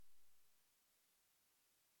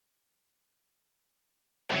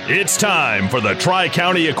It's time for the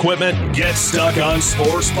Tri-County Equipment Get Stuck on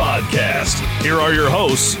Sports podcast. Here are your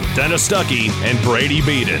hosts, Dennis Stuckey and Brady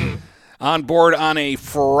Beaton. On board on a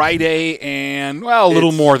Friday and, well, a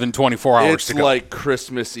little more than 24 hours to go. It's like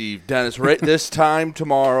Christmas Eve. Dennis, right this time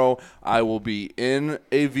tomorrow, I will be in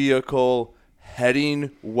a vehicle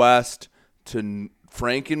heading west to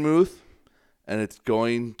Frankenmuth, and it's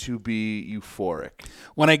going to be euphoric.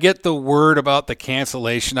 When I get the word about the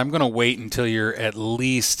cancellation, I'm going to wait until you're at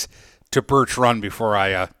least to Birch Run before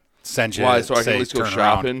I send you. Why? So I can at least go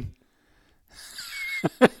shopping?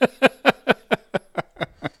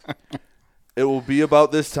 It will be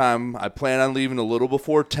about this time. I plan on leaving a little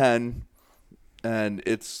before 10, and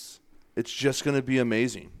it's just going to be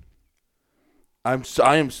amazing. I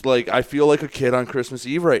feel like a kid on Christmas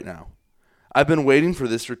Eve right now. I've been waiting for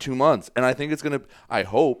this for 2 months, and I think I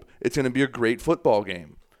hope it's going to be a great football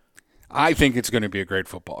game. I think it's going to be a great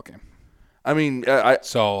football game. I mean,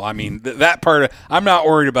 that part, I'm not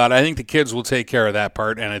worried about it. I think the kids will take care of that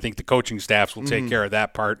part, and I think the coaching staffs will take care of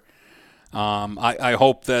that part. I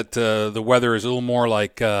hope that the weather is a little more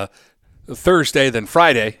like Thursday than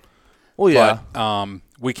Friday. Well, yeah. But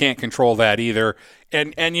we can't control that either.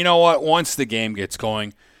 And you know what? Once the game gets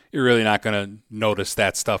going, you're really not going to notice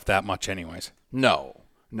that stuff that much anyways. No,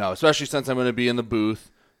 especially since I'm going to be in the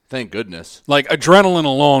booth. Thank goodness. Like, adrenaline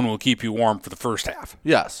alone will keep you warm for the first half.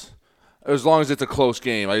 Yes. As long as it's a close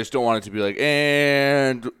game. I just don't want it to be like,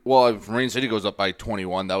 if Marine City goes up by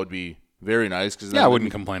 21, that would be very nice. I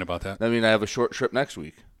wouldn't complain about that. I mean, I have a short trip next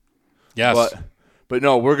week. Yes. But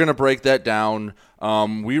no, we're going to break that down.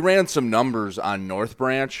 We ran some numbers on North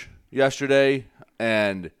Branch yesterday,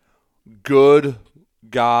 and good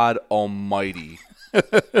God almighty.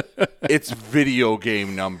 It's video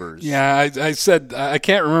game numbers. Yeah, I said, I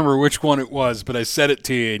can't remember which one it was, but I said it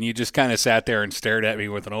to you, and you just kind of sat there and stared at me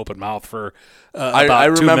with an open mouth for about 2 minutes. I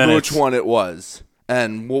remember which one it was,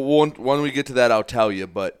 and when we get to that, I'll tell you,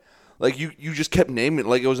 but like you just kept naming it.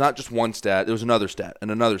 Like, it was not just one stat, it was another stat,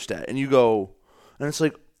 and another stat, and you go, and it's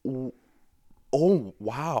like, oh,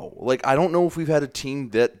 wow. Like, I don't know if we've had a team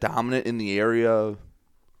that dominant in the area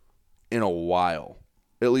in a while.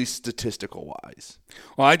 At least statistical-wise.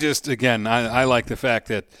 Well, I like the fact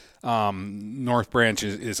that North Branch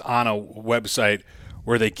is on a website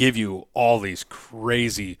where they give you all these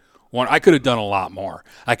crazy one. I could have done a lot more.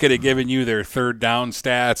 I could have given you their third down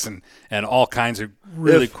stats and all kinds of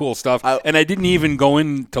really cool stuff. And I didn't even go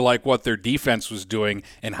into like what their defense was doing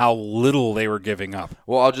and how little they were giving up.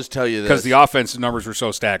 Well, I'll just tell you this. Because the offensive numbers were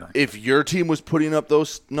so staggering. If your team was putting up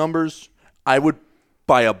those numbers, I would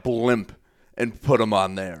buy a blimp and put them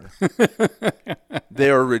on there. They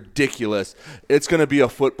are ridiculous. It's going to be a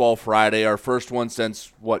football Friday, our first one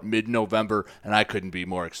since, mid-November, and I couldn't be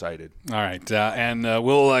more excited. All right, and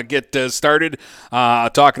we'll get started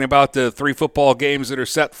talking about the 3 football games that are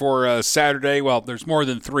set for Saturday. Well, there's more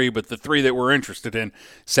than 3, but the 3 that we're interested in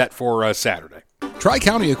set for Saturday.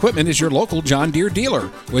 Tri-County Equipment is your local John Deere dealer.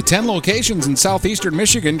 With 10 locations in southeastern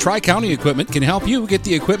Michigan, Tri-County Equipment can help you get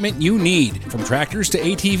the equipment you need. From tractors to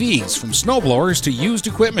ATVs, from snowblowers to used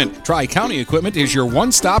equipment, Tri-County Equipment is your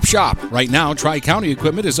one-stop shop. Right now, Tri-County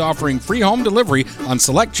Equipment is offering free home delivery on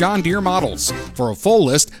select John Deere models. For a full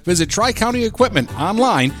list, visit Tri-County Equipment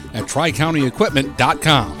online at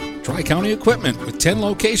tricountyequipment.com. Tri-County Equipment with 10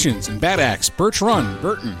 locations in Bad Axe, Birch Run,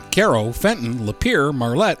 Burton, Caro, Fenton, Lapeer,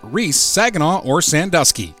 Marlette, Reese, Saginaw, or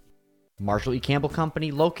Sandusky. Marshall E. Campbell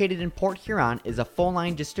Company, located in Port Huron, is a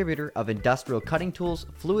full-line distributor of industrial cutting tools,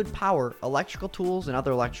 fluid power, electrical tools, and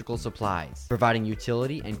other electrical supplies, providing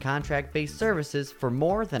utility and contract-based services for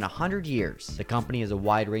more than 100 years. The company has a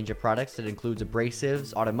wide range of products that includes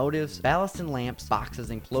abrasives, automotives, ballast and lamps,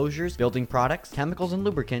 boxes and closures, building products, chemicals and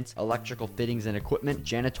lubricants, electrical fittings and equipment,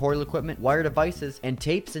 janitorial equipment, wire devices, and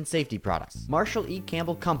tapes and safety products. Marshall E.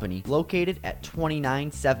 Campbell Company, located at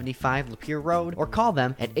 2975 Lapeer Road, or call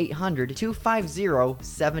them at 800-250-7520.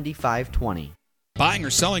 Buying or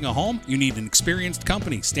selling a home? You need an experienced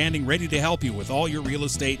company standing ready to help you with all your real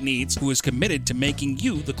estate needs, who is committed to making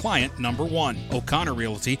you the client number one. O'Connor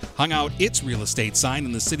Realty hung out its real estate sign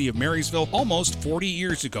in the city of Marysville almost 40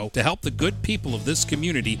 years ago to help the good people of this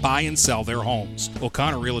community buy and sell their homes.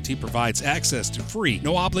 O'Connor Realty provides access to free,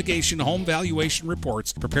 no-obligation home valuation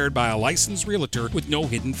reports prepared by a licensed realtor with no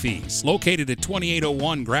hidden fees. Located at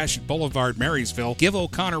 2801 Gratiot Boulevard, Marysville, give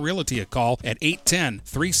O'Connor Realty a call at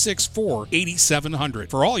 810-364-8700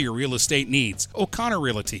 for all your real estate needs. O'Connor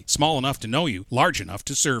Realty, small enough to know you, large enough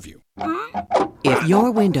to serve you. If your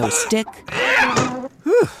windows stick,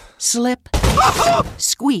 slip,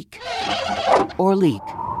 squeak, or leak,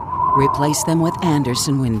 Replace them with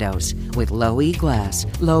Andersen windows. With low E-glass,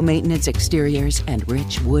 low maintenance exteriors, and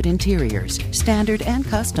rich wood interiors, standard and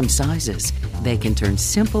custom sizes, they can turn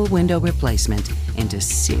simple window replacement into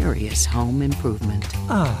serious home improvement.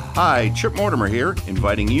 Hi, Chip Mortimer here,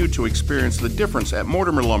 inviting you to experience the difference at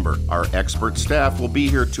Mortimer Lumber. Our expert staff will be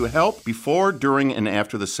here to help before, during, and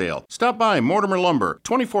after the sale. Stop by Mortimer Lumber,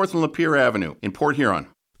 24th and Lapeer Avenue in Port Huron.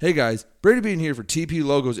 Hey guys, Brady Beaton here for TP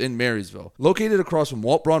Logos in Marysville. Located across from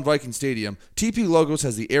Walt Braun Viking Stadium, TP Logos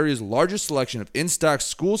has the area's largest selection of in-stock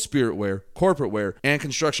school spirit wear, corporate wear, and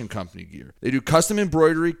construction company gear. They do custom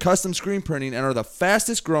embroidery, custom screen printing, and are the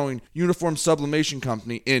fastest growing uniform sublimation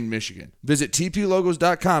company in Michigan. Visit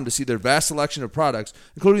tplogos.com to see their vast selection of products,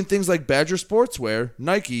 including things like Badger Sportswear,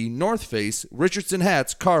 Nike, North Face, Richardson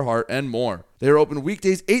hats, Carhartt, and more. They are open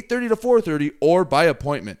weekdays 8:30 to 4:30 or by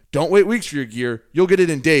appointment. Don't wait weeks for your gear. You'll get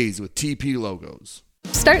it in days with TP Logos.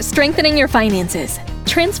 Start strengthening your finances.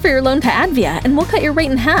 Transfer your loan to Advia and we'll cut your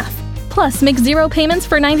rate in half. Plus, make 0 payments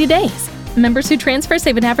for 90 days. Members who transfer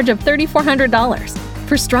save an average of $3,400.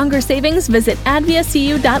 For stronger savings, visit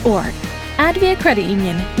adviacu.org. Advia Credit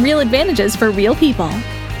Union. Real advantages for real people.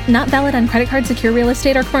 Not valid on credit card, secure real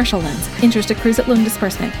estate, or commercial loans. Interest accrues at loan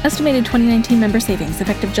disbursement. Estimated 2019 member savings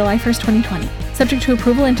effective July 1st, 2020. Subject to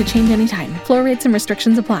approval and to change anytime. Floor rates and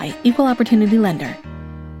restrictions apply. Equal opportunity lender.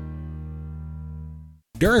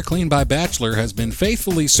 DuraClean by Bachelor has been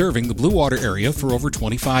faithfully serving the Blue Water area for over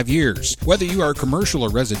 25 years. Whether you are commercial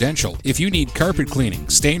or residential, if you need carpet cleaning,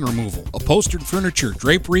 stain removal, upholstered furniture,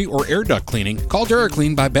 drapery, or air duct cleaning, call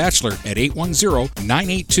DuraClean by Bachelor at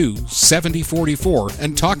 810-982-7044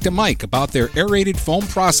 and talk to Mike about their aerated foam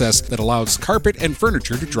process that allows carpet and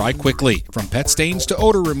furniture to dry quickly. From pet stains to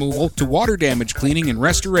odor removal to water damage cleaning and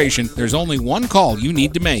restoration, there's only one call you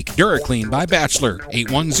need to make. DuraClean by Bachelor,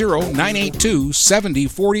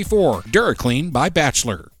 810-982-7044. DuraClean by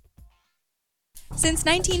Bachelor. Since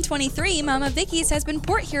 1923, Mama Vicky's has been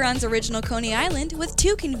Port Huron's original Coney Island with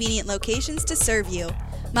 2 convenient locations to serve you.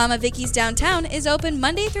 Mama Vicky's downtown is open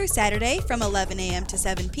Monday through Saturday from 11 a.m. to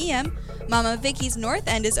 7 p.m. Mama Vicky's North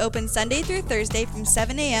End is open Sunday through Thursday from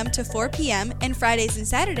 7 a.m. to 4 p.m. and Fridays and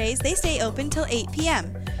Saturdays they stay open till 8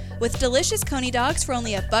 p.m. With delicious Coney dogs for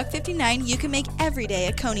only $1.59, you can make every day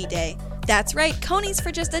a Coney day. That's right, Coney's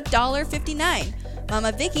for just $1.59.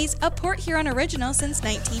 Mama Vicky's, a Port Huron original since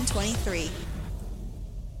 1923.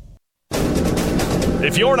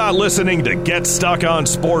 If you're not listening to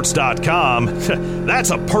GetStuckOnSports.com,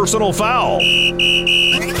 that's a personal foul.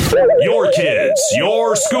 Your kids,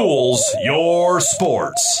 your schools, your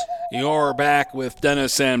sports. You're back with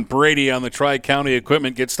Dennis and Brady on the Tri-County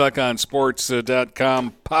Equipment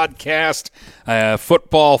GetStuckOnSports.com podcast.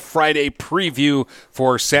 Football Friday preview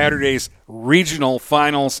for Saturday's regional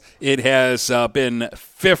finals. It has been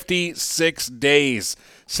 56 days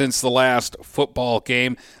since the last football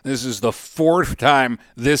game. This is the 4th time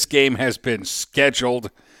this game has been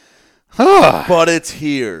scheduled. But it's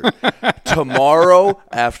here. Tomorrow,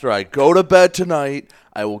 after I go to bed tonight,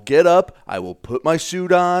 I will get up, I will put my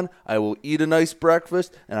suit on, I will eat a nice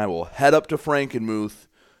breakfast, and I will head up to Frankenmuth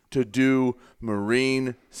to do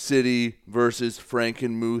Marine City versus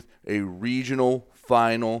Frankenmuth, a regional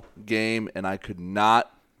final game, and I could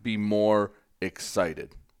not be more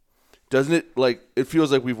excited. Doesn't it, it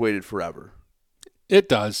feels like we've waited forever. It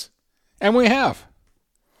does. And we have.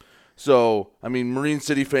 So, Marine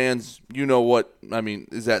City fans, you know what,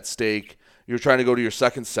 is at stake. You're trying to go to your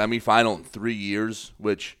second semifinal in 3 years,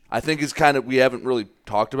 which I think is we haven't really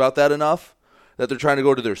talked about that enough, that they're trying to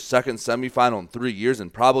go to their second semifinal in 3 years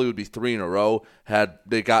and probably would be 3 in a row had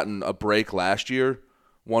they gotten a break last year,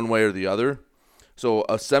 one way or the other. So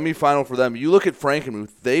a semifinal for them. You look at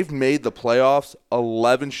Frankenmuth, they've made the playoffs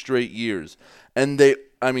 11 straight years. And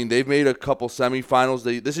they've made a couple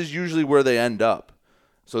semifinals. This is usually where they end up.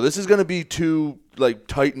 So this is going to be 2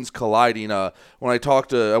 titans colliding. When I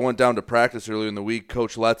went down to practice earlier in the week,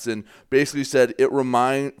 Coach Letson basically said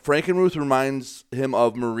Frankenmuth reminds him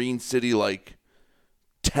of Marine City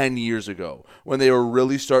 10 years ago when they were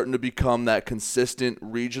really starting to become that consistent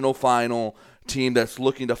regional final team that's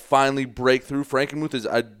looking to finally break through. Frankenmuth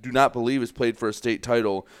I do not believe has played for a state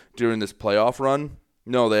title during this playoff run.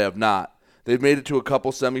 No, they have not. They've made it to a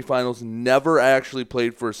couple semifinals, never actually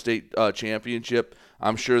played for a state championship.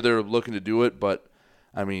 I'm sure they're looking to do it, but,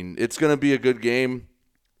 it's going to be a good game.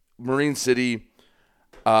 Marine City,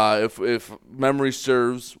 if memory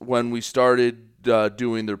serves, when we started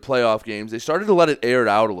doing their playoff games, they started to let it air it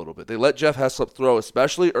out a little bit. They let Jeff Heslop throw,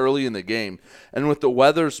 especially early in the game. And with the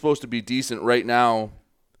weather supposed to be decent right now,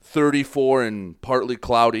 34 and partly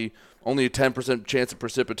cloudy, only a 10% chance of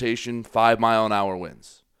precipitation, 5-mile-an-hour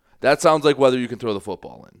winds. That sounds like weather you can throw the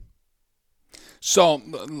football in. So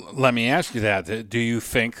let me ask you that. Do you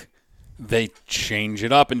think they change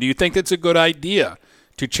it up? And do you think it's a good idea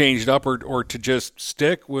to change it up or to just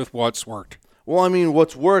stick with what's worked? Well, I mean,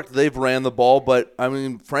 what's worked, they've ran the ball, but, I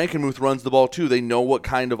mean, Frankenmuth runs the ball too. They know what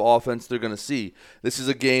kind of offense they're going to see. This is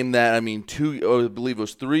a game that, I mean, I believe it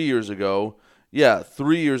was 3 years ago. Yeah,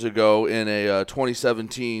 3 years ago in a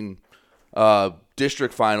 2017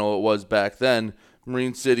 district final, it was back then,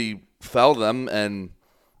 Marine City fell them, and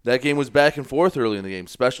that game was back and forth early in the game.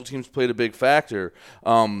 Special teams played a big factor.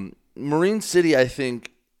 Marine City, I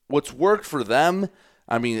think, what's worked for them,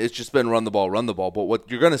 I mean, it's just been run the ball. But what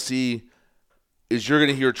you're going to see is you're going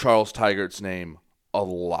to hear Charles Teigert's name a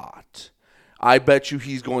lot. I bet you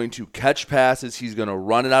he's going to catch passes. He's going to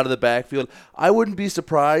run it out of the backfield. I wouldn't be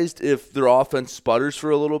surprised if their offense sputters for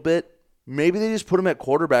a little bit. Maybe they just put him at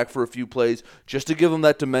quarterback for a few plays just to give him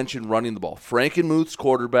that dimension running the ball. Frankenmuth's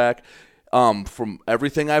quarterback, from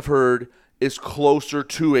everything I've heard, is closer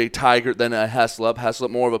to a Teigert than a Heslop. Heslop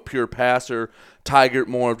more of a pure passer. Teigert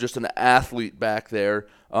more of just an athlete back there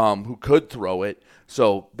who could throw it.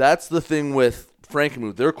 So that's the thing with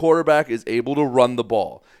Frankenmuth. Their quarterback is able to run the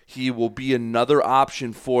ball. He will be another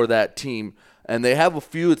option for that team. And they have a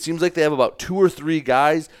few. It seems like they have about 2 or 3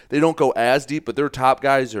 guys. They don't go as deep, but their top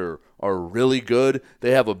guys are really good.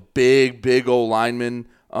 They have a big old lineman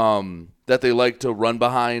that they like to run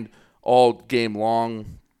behind all game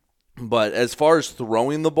long. But as far as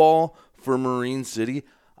throwing the ball for Marine City,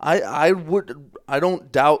 I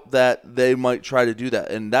don't doubt that they might try to do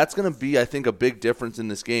that. And that's going to be, I think, a big difference in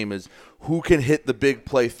this game is who can hit the big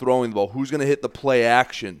play throwing the ball, who's going to hit the play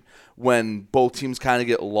action when both teams kind of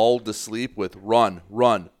get lulled to sleep with run.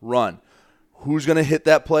 Who's going to hit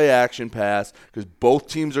that play action pass? Because both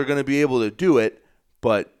teams are going to be able to do it,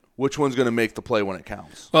 but which one's going to make the play when it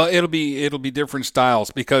counts? Well, it'll be different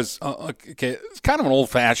styles because it's kind of an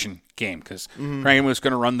old-fashioned game because Frankenmuth's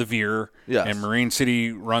going to run the veer, yes, and Marine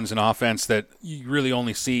City runs an offense that you really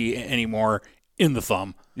only see anymore in the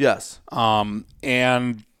thumb. Yes.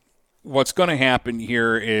 And what's going to happen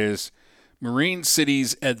here is Marine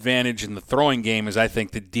City's advantage in the throwing game is, I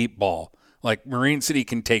think, the deep ball. Like, Marine City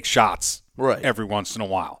can take shots every once in a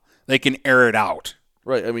while. They can air it out.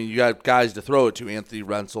 Right. I mean, you got guys to throw it to. Anthony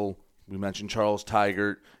Rensel. We mentioned Charles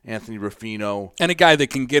Teigert, Anthony Ruffino. And a guy that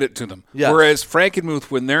can get it to them. Yes. Whereas Frankenmuth,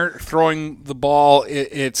 when they're throwing the ball,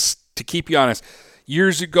 it's, to keep you honest,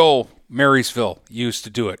 years ago, Marysville used to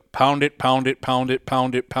do it. Pound it, pound it, pound it,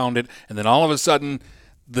 pound it, pound it. And then all of a sudden,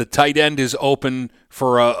 the tight end is open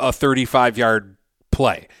for a 35-yard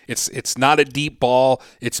play. It's not a deep ball.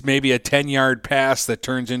 It's maybe a 10-yard pass that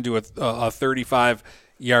turns into a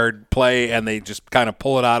 35-yard play, and they just kind of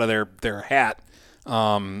pull it out of their hat.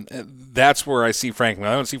 That's where I see Frankenmuth.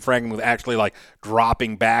 I don't see Frankenmuth actually like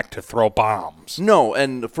dropping back to throw bombs. No,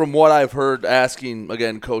 and from what I've heard, asking,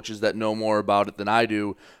 again, coaches that know more about it than I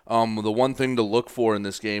do, the one thing to look for in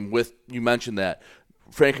this game, you mentioned that,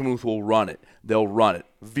 Frankenmuth will run it. They'll run it.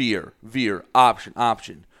 Veer,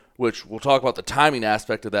 option, which we'll talk about the timing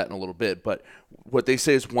aspect of that in a little bit. But what they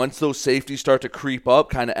say is once those safeties start to creep up,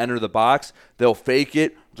 kind of enter the box, they'll fake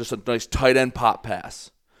it, just a nice tight end pop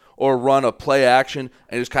pass. Or run a play action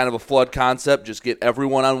and just kind of a flood concept, just get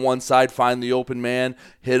everyone on one side, find the open man,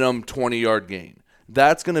 hit them, 20-yard gain.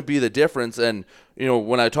 That's going to be the difference. And, you know,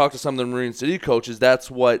 when I talk to some of the Marine City coaches,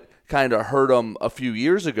 that's what kind of hurt them a few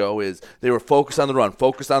years ago is they were focused on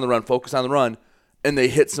the run, and they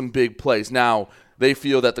hit some big plays. Now, they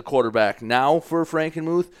feel that the quarterback now for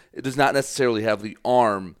Frankenmuth, it does not necessarily have the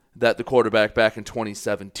arm that the quarterback back in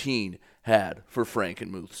 2017 had for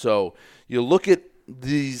Frankenmuth. So you look at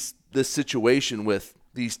this situation with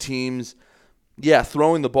these teams,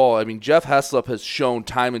 throwing the ball. I mean, Jeff Heslop has shown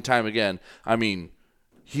time and time again. I mean,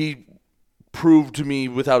 he proved to me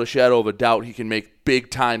without a shadow of a doubt he can make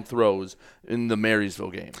big-time throws in the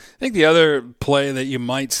Marysville game. I think the other play that you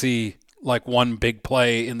might see, like one big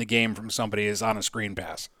play in the game from somebody, is on a screen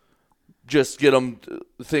pass. Just get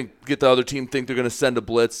the other team think they're going to send a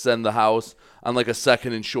blitz, send the house on like a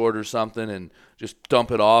 2nd and short or something, and just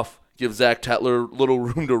dump it off. Give Zach Tetler little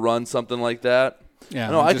room to run, something like that. Yeah,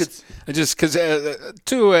 no, because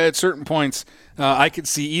at certain points, I could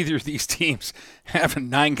see either of these teams having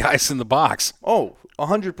 9 guys in the box. Oh,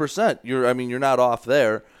 100%. You're not off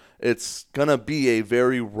there. It's gonna be a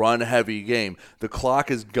very run-heavy game. The clock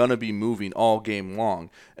is gonna be moving all game long.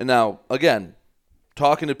 And now, again,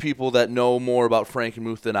 talking to people that know more about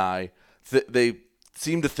Frankenmuth than I, they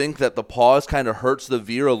seem to think that the pause kind of hurts the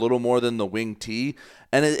veer a little more than the wing tee.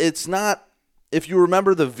 And it's not, if you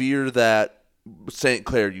remember the veer that St.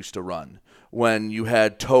 Clair used to run when you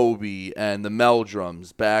had Toby and the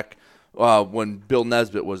Meldrums back when Bill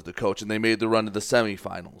Nesbitt was the coach, and they made the run to the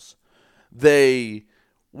semifinals. They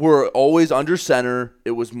were always under center.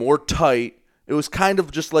 It was more tight. It was kind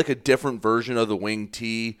of just like a different version of the wing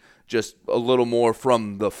T, just a little more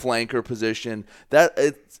from the flanker position.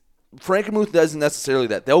 Frankenmuth doesn't necessarily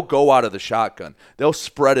that. They'll go out of the shotgun. They'll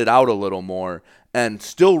spread it out a little more and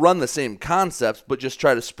still run the same concepts, but just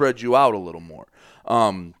try to spread you out a little more.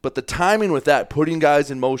 But the timing with that, putting guys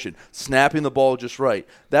in motion, snapping the ball just right,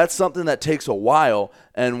 that's something that takes a while,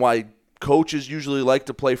 and why coaches usually like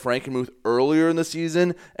to play Frankenmuth earlier in the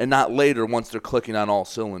season and not later once they're clicking on all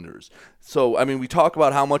cylinders. So, I mean, we talk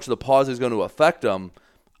about how much the pause is going to affect them.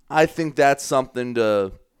 I think that's something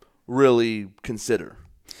to really consider.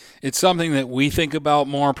 It's something that we think about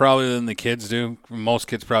more probably than the kids do. Most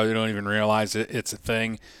kids probably don't even realize it's a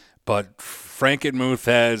thing. But Frankenmuth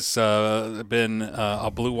has been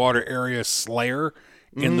a Blue Water area slayer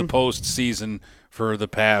in the postseason for the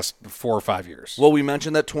past 4 or 5 years. Well, we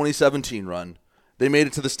mentioned that 2017 run. They made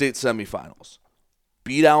it to the state semifinals.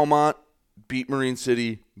 Beat Almont, beat Marine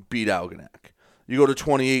City, beat Algonac. You go to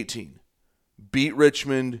 2018. Beat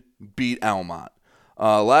Richmond, beat Almont.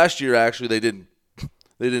 Last year, actually, they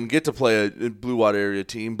didn't get to play a Blue Water area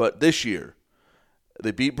team, but this year,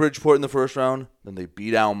 they beat Bridgeport in the first round, then they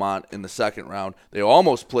beat Almont in the second round. They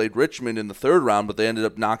almost played Richmond in the third round, but they ended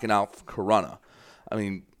up knocking out Corunna. I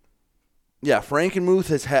mean, yeah, Frankenmuth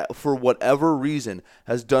has for whatever reason,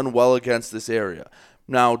 has done well against this area.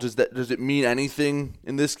 Now, does it mean anything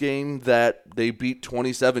in this game that they beat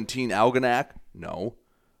 2017 Algonac? No.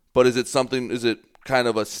 But is it kind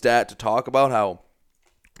of a stat to talk about how,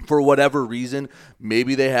 for whatever reason,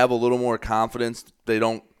 maybe they have a little more confidence. They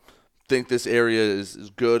don't think this area is as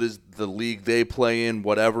good as the league they play in,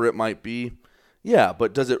 whatever it might be. Yeah,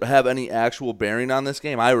 but does it have any actual bearing on this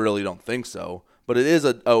game? I really don't think so. But it is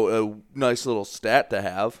a nice little stat to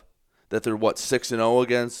have that they're, 6-0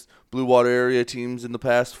 against Blue Water area teams in the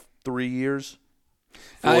past 3 years,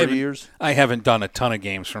 4 years? I haven't done a ton of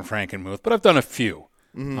games from Frankenmuth, but I've done a few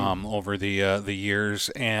over the years.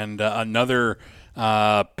 And another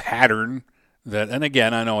pattern that, and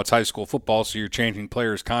again, I know it's high school football, so you're changing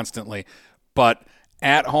players constantly, but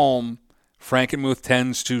at home, Frankenmuth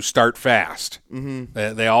tends to start fast.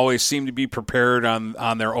 They always seem to be prepared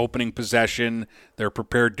on their opening possession. They're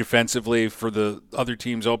prepared defensively for the other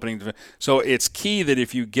team's opening. So it's key that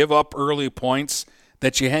if you give up early points,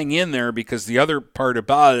 that you hang in there, because the other part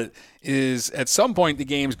about it is at some point the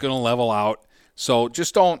game's going to level out. So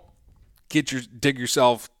just don't dig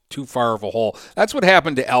yourself too far of a hole. That's what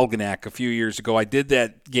happened to Algonac a few years ago. I did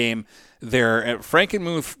that game there.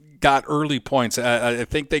 Frankenmuth got early points. I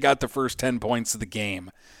think they got the first 10 points of the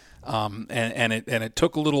game. And it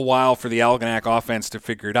took a little while for the Algonac offense to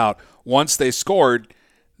figure it out. Once they scored,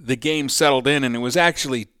 the game settled in, and it was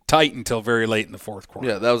actually tight until very late in the fourth quarter.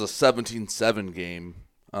 Yeah, that was a 17-7 game.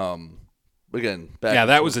 That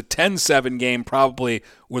was a 10-7 game, probably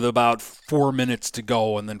with about 4 minutes to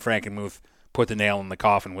go, and then Frankenmuth put the nail in the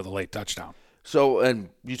coffin with a late touchdown. So, and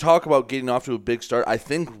you talk about getting off to a big start. I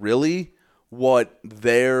think really what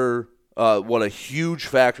a huge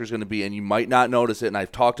factor is going to be, and you might not notice it, and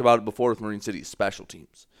I've talked about it before with Marine City's special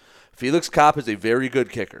teams. Felix Kopp is a very good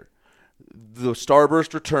kicker. The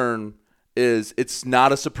starburst return it's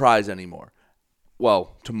not a surprise anymore.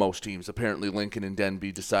 Well, to most teams. Apparently Lincoln and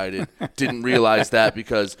Denby didn't realize that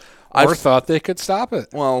because I thought they could stop it.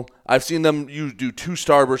 Well, I've seen them do 2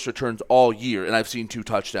 starburst returns all year, and I've seen 2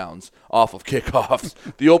 touchdowns off of kickoffs.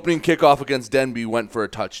 The opening kickoff against Denby went for a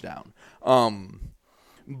touchdown.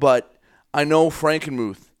 But I know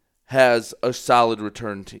Frankenmuth has a solid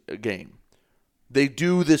return game. They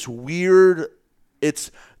do this weird.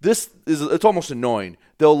 It's almost annoying.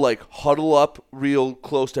 They'll huddle up real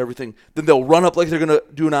close to everything. Then they'll run up like they're gonna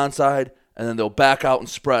do an onside, and then they'll back out and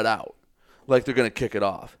spread out like they're gonna kick it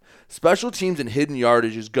off. Special teams and hidden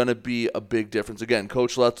yardage is gonna be a big difference. Again,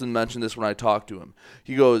 Coach Letson mentioned this when I talked to him.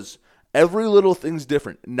 He goes, every little thing's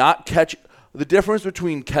different. The difference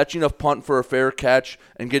between catching a punt for a fair catch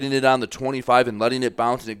and getting it on the 25 and letting it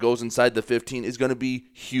bounce and it goes inside the 15 is going to be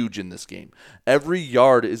huge in this game. Every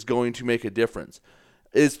yard is going to make a difference.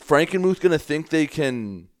 Is Frankenmuth going to think they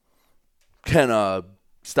can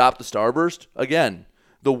stop the starburst? Again,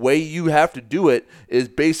 the way you have to do it is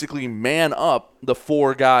basically man up the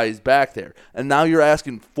 4 guys back there. And now you're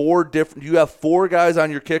asking you have 4 guys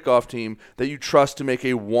on your kickoff team that you trust to make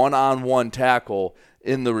a one-on-one tackle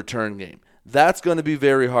in the return game. That's going to be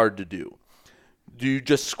very hard to do. Do you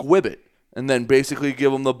just squib it and then basically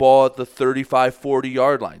give them the ball at the 35,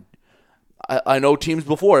 40-yard line? I know teams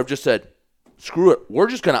before have just said, screw it. We're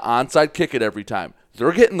just going to onside kick it every time.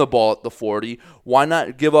 They're getting the ball at the 40. Why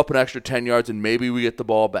not give up an extra 10 yards and maybe we get the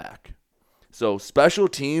ball back? So special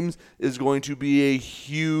teams is going to be a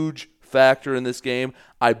huge factor in this game.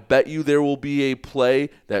 I bet you there will be a play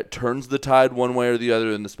that turns the tide one way or the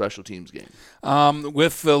other in the special teams game.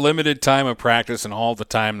 With the limited time of practice and all the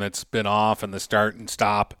time that's been off and the start and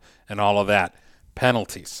stop and all of that,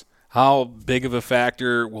 penalties. How big of a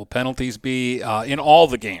factor will penalties be in all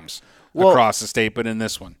the games across the state, but in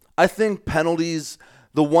this one? I think penalties,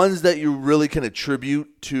 the ones that you really can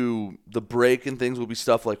attribute to the break and things, will be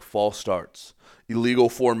stuff like false starts, illegal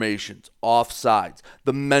formations, offsides,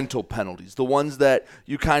 the mental penalties, the ones that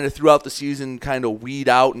you kind of throughout the season kind of weed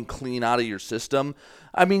out and clean out of your system.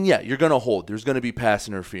 I mean, yeah, you're going to hold. There's going to be pass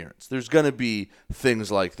interference. There's going to be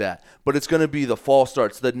things like that. But it's going to be the false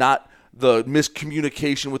starts, the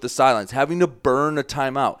miscommunication with the sidelines, having to burn a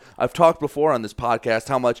timeout. I've talked before on this podcast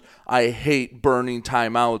how much I hate burning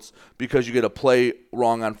timeouts because you get a play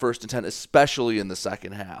wrong on 1st and 10, especially in the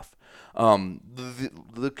second half.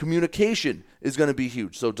 The communication is going to be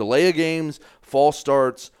huge. So delay of games, false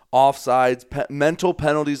starts, offsides, mental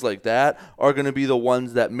penalties like that are going to be the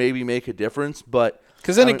ones that maybe make a difference. But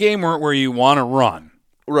because in a game where you want to run,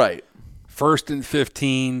 right, 1st and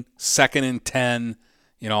 15, 2nd and 10,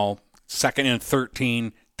 2nd and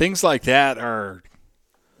 13, things like that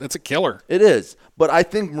that's a killer. It is. But I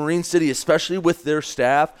think Marine City, especially with their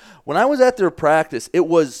staff, when I was at their practice, it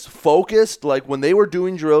was focused. Like when they were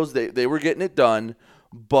doing drills, they were getting it done,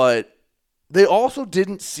 but they also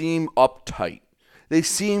didn't seem uptight. They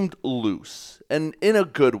seemed loose and in a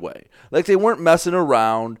good way. Like they weren't messing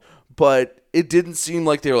around, but it didn't seem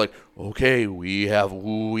like they were like, okay, we have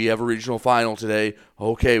a regional final today.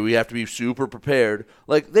 Okay, we have to be super prepared.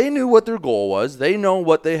 Like they knew what their goal was. They know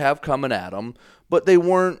what they have coming at them, but they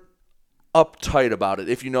weren't uptight about it.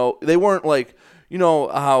 They weren't like,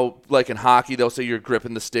 how like in hockey they'll say you're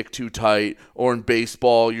gripping the stick too tight, or in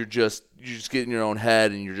baseball you just get in your own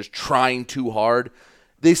head and you're just trying too hard.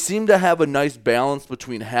 They seem to have a nice balance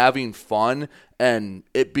between having fun and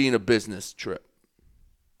it being a business trip.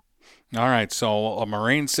 All right, so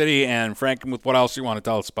Marine City and Frankenmuth, what else do you want to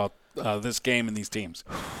tell us about this game and these teams?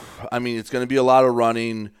 I mean, it's going to be a lot of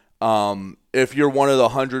running. If you're one of the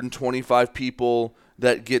 125 people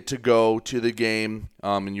that get to go to the game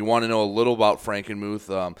and you want to know a little about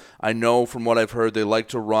Frankenmuth, I know from what I've heard they like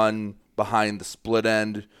to run behind the split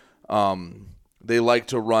end. They like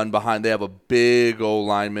to run behind. They have a big O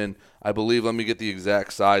lineman. I believe, let me get the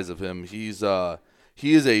exact size of him. He is a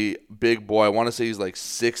big boy. I want to say he's like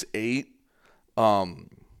 6'8",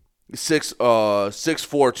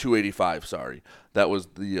 6'4", 285. Sorry, that was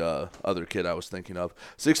the other kid I was thinking of.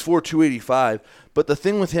 6'4", 285. But the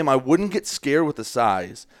thing with him, I wouldn't get scared with the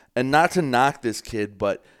size, and not to knock this kid,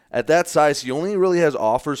 but at that size, he only really has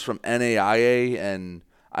offers from NAIA and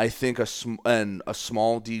I think a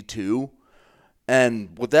small D2.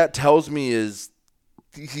 And what that tells me is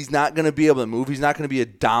he's not going to be able to move. He's not going to be a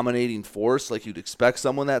dominating force like you'd expect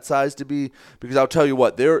someone that size to be. Because I'll tell you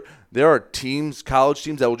what, there are teams, college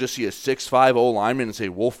teams, that will just see a 6'5" O lineman and say,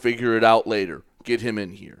 we'll figure it out later. Get him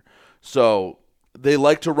in here. So they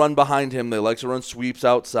like to run behind him. They like to run sweeps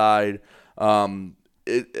outside.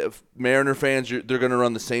 If Mariner fans, they're going to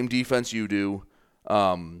run the same defense you do.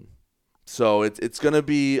 So it's going to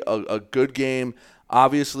be a good game.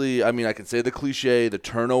 Obviously, I mean, I can say the cliche, the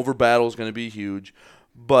turnover battle is going to be huge,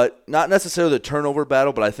 but not necessarily the turnover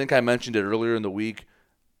battle, but I think I mentioned it earlier in the week,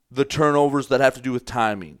 the turnovers that have to do with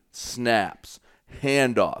timing, snaps,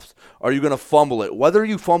 handoffs. Are you going to fumble it? Whether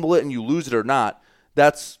you fumble it and you lose it or not,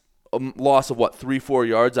 that's a loss of, 3-4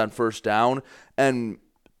 yards on first down. And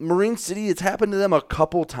Marine City, it's happened to them a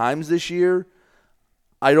couple times this year.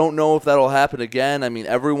 I don't know if that'll happen again. I mean,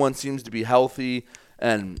 everyone seems to be healthy.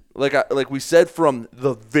 And like we said from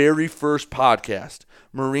the very first podcast,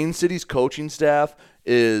 Marine City's coaching staff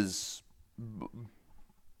is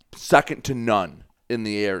second to none in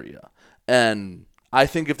the area. And I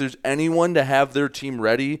think if there's anyone to have their team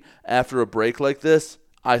ready after a break like this,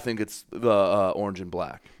 I think it's the Orange and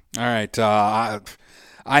Black. All right. I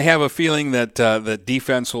have a feeling that the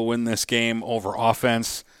defense will win this game over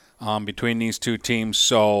offense between these two teams.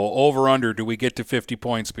 So over-under, do we get to 50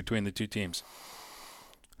 points between the two teams?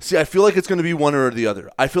 See, I feel like it's going to be one or the other.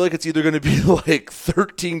 I feel like it's either going to be like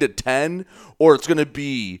 13-10 or it's going to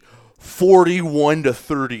be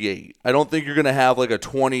 41-38. I don't think you're going to have like a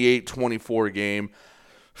 28-24 game.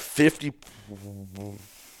 50.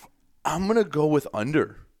 I'm going to go with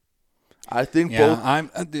under. I think both.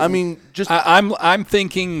 I'm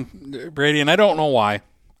thinking, Brady, and I don't know why.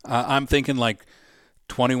 I'm thinking like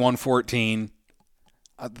 21-14.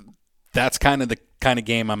 That's kind of the kind of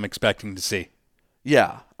game I'm expecting to see.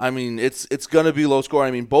 Yeah, I mean, it's going to be low score.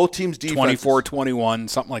 I mean, both teams' defense 24-21,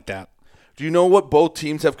 something like that. Do you know what both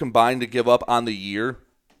teams have combined to give up on the year?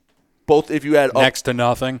 Both, if you add next to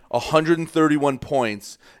nothing, 131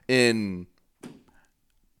 points in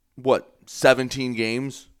 17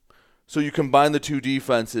 games. So you combine the two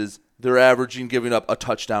defenses, they're averaging giving up a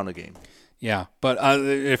touchdown a game. Yeah, but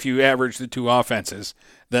if you average the two offenses,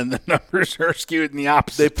 then the numbers are skewed in the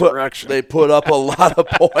opposite direction. They put up a lot of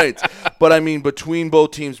points. But, I mean, between both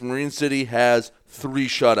teams, Marine City has 3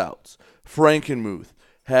 shutouts. Frankenmuth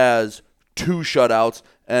has 2 shutouts,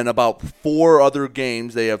 and about 4 other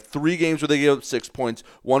games. They have 3 games where they gave up 6 points,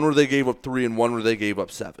 1 where they gave up 3, and 1 where they gave up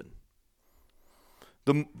 7.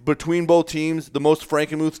 Between both teams, the most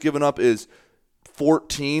Frankenmuth's given up is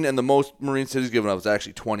 14, and the most Marine City's given up is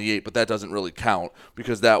actually 28, but that doesn't really count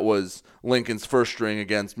because that was Lincoln's first string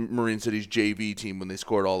against Marine City's JV team when they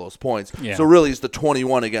scored all those points. Yeah. So really it's the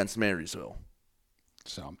 21 against Marysville.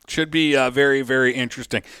 So should be very, very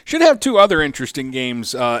interesting. Should have 2 other interesting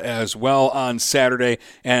games as well on Saturday,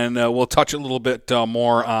 and we'll touch a little bit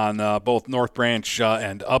more on both North Branch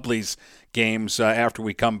and Ubley's games after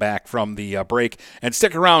we come back from the break. And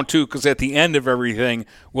stick around, too, because at the end of everything,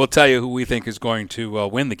 we'll tell you who we think is going to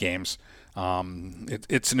win the games.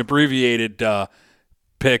 It's an abbreviated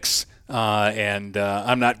picks, and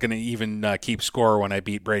I'm not going to even keep score when I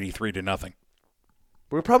beat Brady 3-0.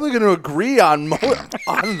 We're probably going to agree on them.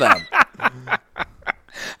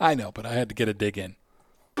 I know, but I had to get a dig in.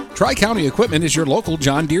 Tri-County Equipment is your local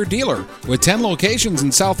John Deere dealer. With 10 locations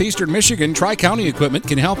in southeastern Michigan, Tri-County Equipment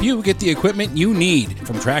can help you get the equipment you need.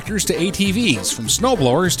 From tractors to ATVs, from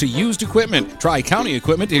snowblowers to used equipment, Tri-County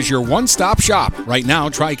Equipment is your one-stop shop. Right now,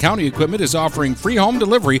 Tri-County Equipment is offering free home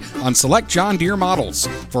delivery on select John Deere models.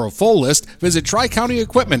 For a full list, visit Tri-County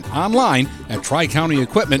Equipment online at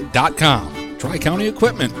tricountyequipment.com. Tri-County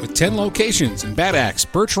Equipment with 10 locations in Bad Axe,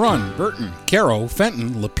 Birch Run, Burton, Caro,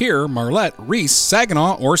 Fenton, Lapeer, Marlette, Reese,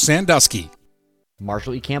 Saginaw, or Sandusky.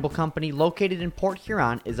 Marshall E. Campbell Company, located in Port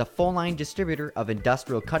Huron, is a full-line distributor of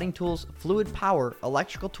industrial cutting tools, fluid power,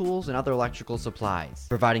 electrical tools, and other electrical supplies,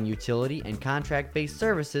 providing utility and contract-based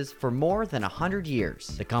services for more than 100 years.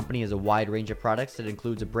 The company has a wide range of products that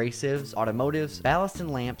includes abrasives, automotives, ballast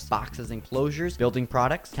and lamps, boxes and closures, building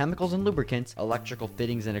products, chemicals and lubricants, electrical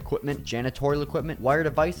fittings and equipment, janitorial equipment, wire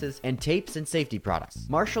devices, and tapes and safety products.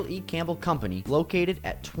 Marshall E. Campbell Company, located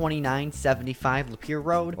at 2975 Lapeer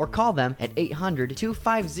Road, or call them at 800-250-7520.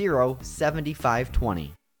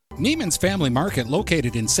 Neiman's Family Market,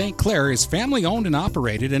 located in St. Clair, is family-owned and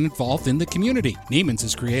operated and involved in the community. Neiman's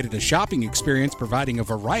has created a shopping experience providing a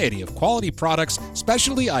variety of quality products,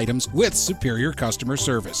 specialty items with superior customer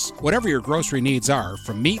service. Whatever your grocery needs are,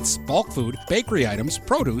 from meats, bulk food, bakery items,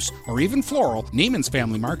 produce, or even floral, Neiman's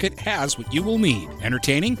Family Market has what you will need.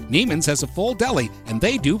 Entertaining? Neiman's has a full deli, and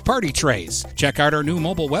they do party trays. Check out our new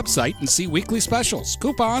mobile website and see weekly specials,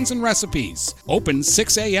 coupons, and recipes. Open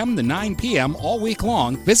 6 a.m. to 9 p.m. all week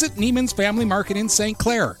long. Visit Neiman's Family Market in St.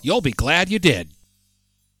 Clair. You'll be glad you did.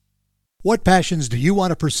 What passions do you want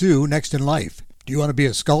to pursue next in life? Do you want to be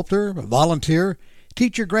a sculptor, a volunteer,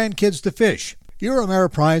 teach your grandkids to fish? Your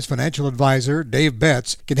Ameriprise financial advisor, Dave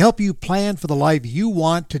Betts, can help you plan for the life you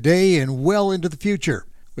want today and well into the future.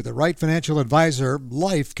 With the right financial advisor,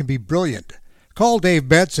 life can be brilliant. Call Dave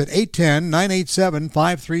Betts at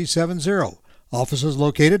 810-987-5370. Office is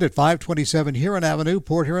located at 527 Huron Avenue,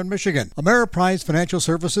 Port Huron, Michigan. Ameriprise Financial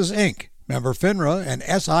Services, Inc., member FINRA and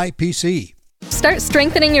SIPC. Start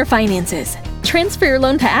strengthening your finances. Transfer your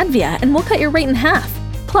loan to Advia and we'll cut your rate in half.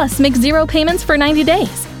 Plus, make 0 payments for 90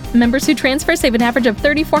 days. Members who transfer save an average of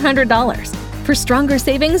 $3,400. For stronger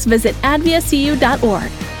savings, visit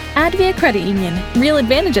adviacu.org. Advia Credit Union. Real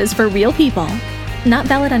advantages for real people. Not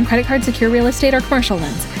valid on credit card, secure real estate, or commercial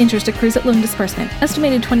loans. Interest accrues at loan disbursement.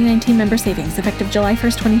 Estimated 2019 member savings effective July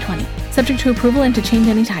 1st, 2020. Subject to approval and to change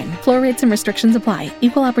anytime. Floor rates and restrictions apply.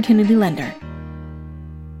 Equal opportunity lender.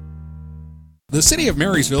 The City of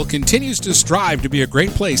Marysville continues to strive to be a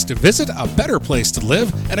great place to visit, a better place to live,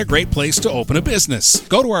 and a great place to open a business.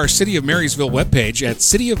 Go to our City of Marysville webpage at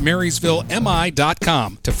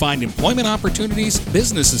cityofmarysvillemi.com to find employment opportunities,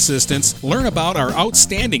 business assistance, learn about our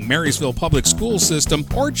outstanding Marysville public school system,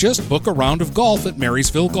 or just book a round of golf at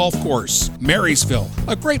Marysville Golf Course. Marysville,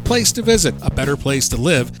 a great place to visit, a better place to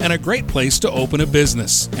live, and a great place to open a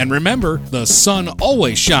business. And remember, the sun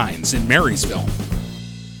always shines in Marysville.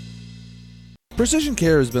 Precision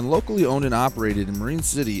Care has been locally owned and operated in Marine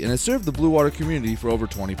City and has served the Blue Water community for over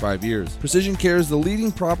 25 years. Precision Care is the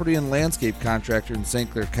leading property and landscape contractor in St.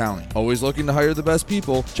 Clair County. Always looking to hire the best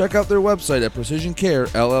people, check out their website at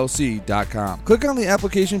precisioncarellc.com. Click on the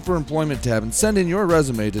Application for Employment tab and send in your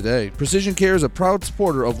resume today. Precision Care is a proud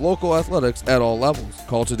supporter of local athletics at all levels.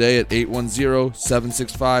 Call today at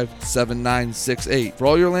 810-765-7968. For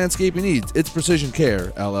all your landscaping needs, it's Precision Care,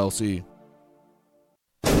 LLC.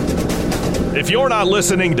 If you're not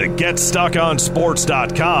listening to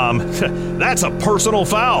GetStuckOnSports.com, that's a personal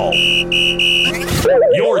foul.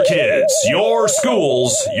 Your kids, your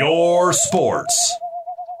schools, your sports.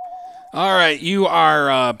 All right, you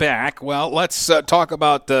are back. Well, let's talk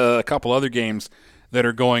about a couple other games that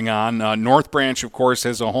are going on. North Branch, of course,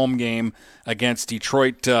 has a home game against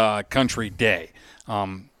Detroit Country Day.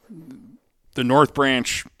 The North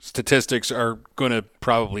Branch statistics are going to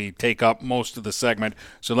probably take up most of the segment.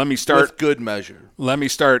 So let me start. With good measure. Let me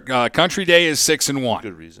start. Country Day is 6-1.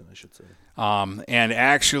 Good reason, I should say. And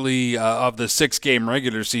actually, of the 6-game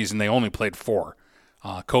regular season, they only played 4.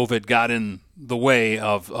 COVID got in the way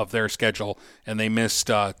of their schedule, and they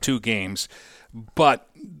missed 2 games. But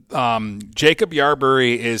Jacob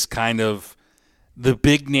Yarbury is kind of the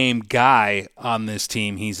big-name guy on this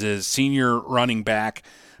team. He's a senior running back.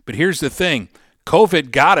 But here's the thing. COVID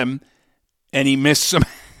got him, and he missed some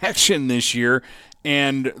action this year.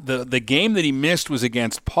 And the game that he missed was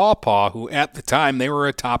against Paw Paw, who at the time, they were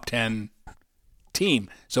a top 10 team.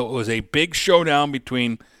 So it was a big showdown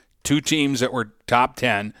between 2 teams that were top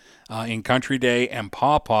 10 in Country Day and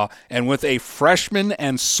Paw Paw. And with a freshman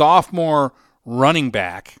and sophomore running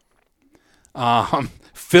back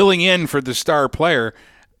filling in for the star player,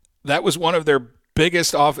 that was one of their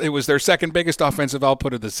biggest it was their second biggest offensive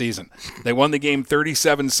output of the season. They won the game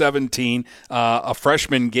 37-17. A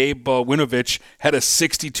freshman, Gabe Winovich, had a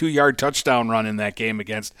 62-yard touchdown run in that game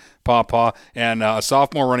against Paw Paw, and a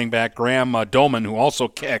sophomore running back, Graham Doman, who also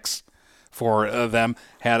kicks for them,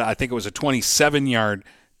 had, I think it was a 27-yard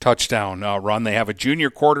touchdown run. They have a junior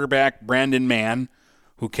quarterback, Brandon Mann,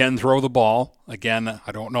 who can throw the ball. Again,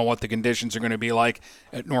 I don't know what the conditions are going to be like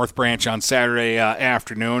at North Branch on Saturday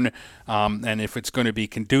afternoon, and if it's going to be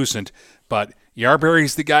conducive. But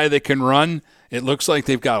Yarbury's the guy that can run. It looks like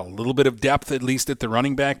they've got a little bit of depth, at least at the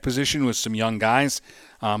running back position, with some young guys.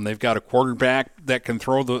 They've got a quarterback that can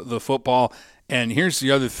throw the football. And here's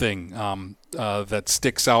the other thing that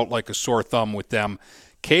sticks out like a sore thumb with them.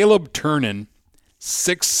 Caleb Turnen,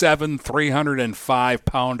 6'7",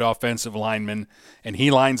 305-pound offensive lineman, and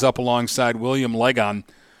he lines up alongside William Legon,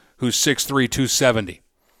 who's 6'3", 270.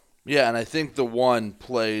 Yeah, and I think the one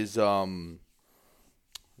plays D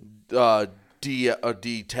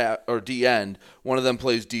end. One of them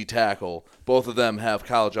plays D tackle. Both of them have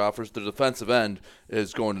college offers. The defensive end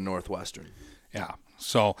is going to Northwestern. Yeah.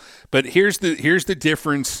 So, but here's the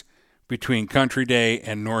difference between Country Day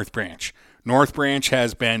and North Branch. North Branch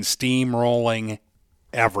has been steamrolling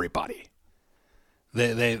everybody.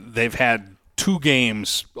 They've had 2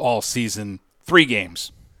 games all season, 3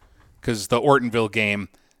 games, because the Ortonville game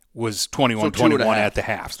was 21-21 at the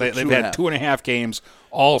half. They've had 2.5 games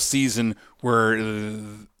all season where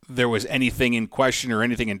there was anything in question or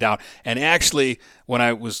anything in doubt. And actually, when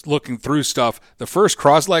I was looking through stuff, the first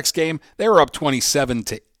Croslex game, they were up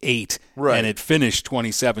 27-8, right, and it finished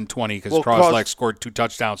 27-20 because Croslex scored 2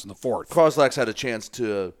 touchdowns in the fourth. Croslex had a chance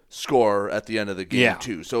to score at the end of the game,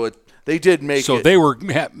 too. So they did make it. So they were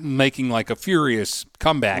making like a furious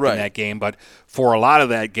comeback in that game, but for a lot of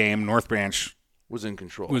that game, North Branch was in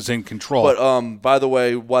control. But by the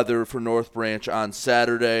way, weather for North Branch on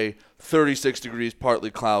Saturday, 36 degrees,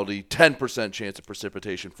 partly cloudy, 10% chance of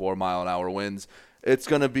precipitation, 4-mile-an-hour winds. It's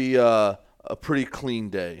going to be a pretty clean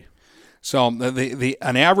day. So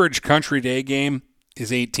an average Country Day game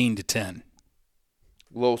is 18-10.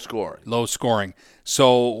 Low scoring.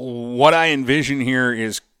 So what I envision here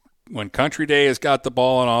is when Country Day has got the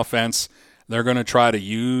ball on offense, they're going to try to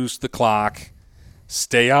use the clock,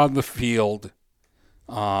 stay on the field,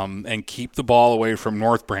 and keep the ball away from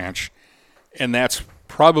North Branch. And that's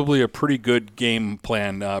probably a pretty good game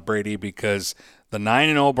plan, Brady, because the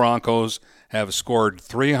 9-0 Broncos have scored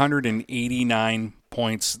 389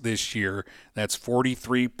 points this year. That's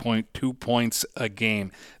 43.2 points a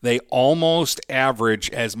game. They almost average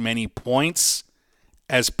as many points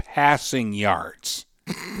as passing yards.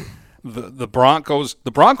 The Broncos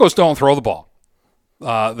don't throw the ball.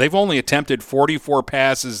 They've only attempted 44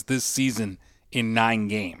 passes this season in 9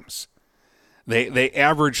 games. They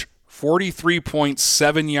average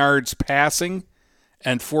 43.7 yards passing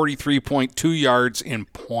and 43.2 yards in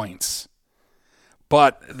points.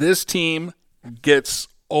 But this team gets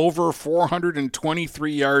over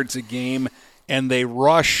 423 yards a game, and they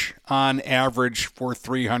rush on average for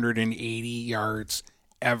 380 yards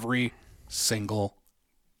every single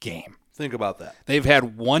game. Think about that. They've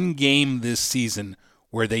had one game this season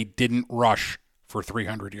where they didn't rush for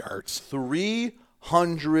 300 yards.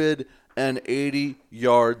 380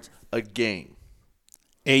 yards a game.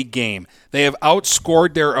 A game. They have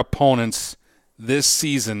outscored their opponents this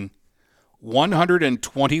season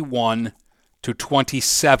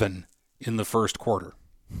 121-27 in the first quarter.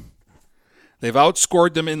 They've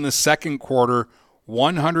outscored them in the second quarter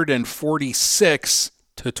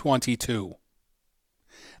 146-22.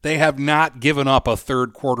 They have not given up a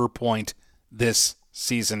third quarter point this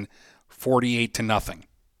season, 48-0.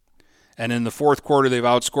 And in the fourth quarter, they've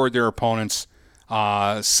outscored their opponents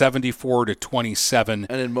 74-27.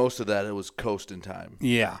 And in most of that, it was coasting time.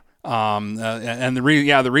 Yeah. And the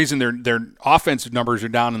reason their offensive numbers are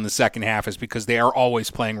down in the second half is because they are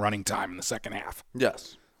always playing running time in the second half.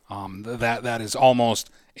 Yes. That is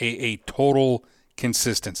almost a total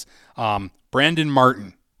consistency. Brandon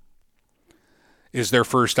Martin is their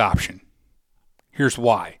first option. Here's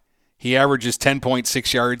why. He averages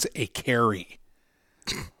 10.6 yards a carry.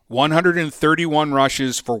 131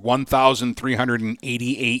 rushes for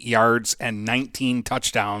 1,388 yards and 19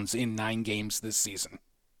 touchdowns in 9 games this season.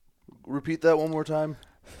 Repeat that one more time.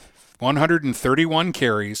 131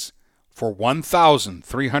 carries for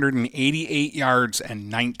 1,388 yards and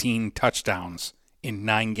 19 touchdowns in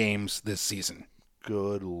 9 games this season.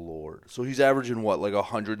 Good Lord. So he's averaging what, like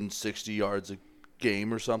 160 yards a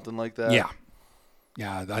game or something like that? Yeah.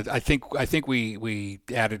 Yeah, I think we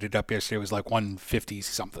added it up yesterday. It was like 150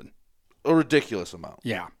 something. A ridiculous amount.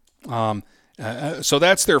 Yeah. So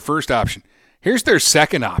that's their first option. Here's their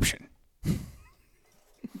second option.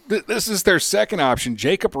 This is their second option.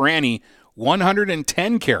 Jacob Ranney,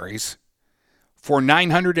 110 carries for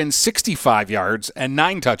 965 yards and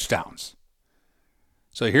 9 touchdowns.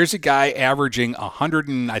 So here's a guy averaging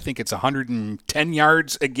 110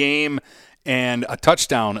 yards a game and a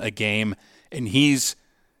touchdown a game, and he's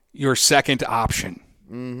your second option.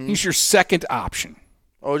 Mm-hmm. He's your second option.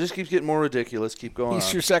 Oh, it just keeps getting more ridiculous. Keep going He's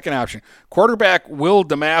on. your second option. Quarterback Will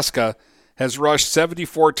Damaska has rushed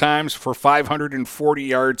 74 times for 540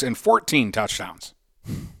 yards and 14 touchdowns.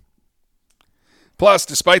 Plus,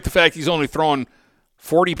 despite the fact he's only thrown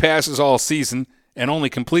 40 passes all season and only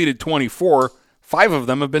completed 24, 5 of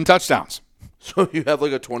them have been touchdowns. So you have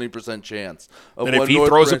like a 20% chance of that if he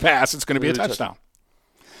throws a pass, it's going to be a touchdown.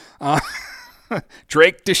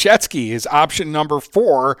 Drake Deshetsky is option number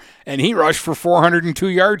 4, and he rushed for 402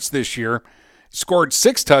 yards this year, scored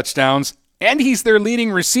 6 touchdowns, and he's their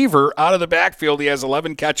leading receiver out of the backfield. He has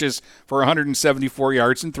 11 catches for 174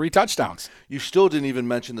 yards and 3 touchdowns. You still didn't even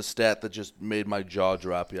mention the stat that just made my jaw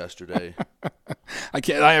drop yesterday.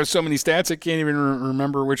 I have so many stats I can't even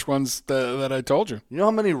remember which ones that I told you. You know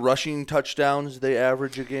how many rushing touchdowns they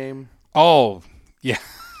average a game? Oh, yeah.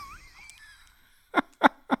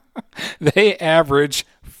 They average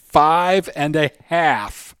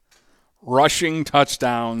 5.5 rushing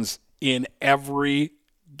touchdowns in every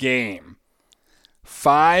game.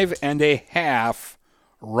 5.5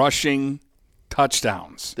 rushing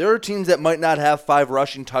touchdowns. There are teams that might not have 5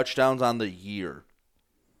 rushing touchdowns on the year.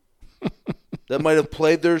 That might have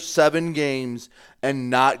played their 7 games and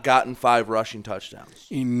not gotten 5 rushing touchdowns.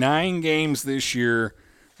 In 9 games this year,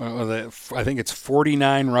 I think it's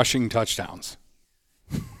 49 rushing touchdowns.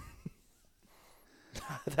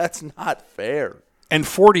 That's not fair. And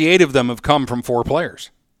 48 of them have come from 4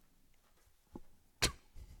 players.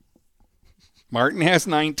 Martin has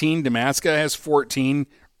 19, Damaska has 14,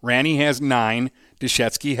 Ranney has 9,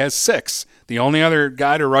 Deshetsky has 6. The only other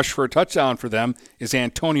guy to rush for a touchdown for them is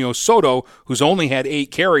Antonio Soto, who's only had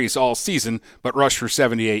 8 carries all season, but rushed for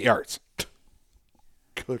 78 yards.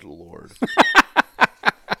 Good Lord.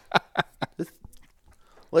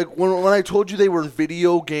 Like when I told you they were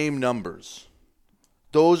video game numbers,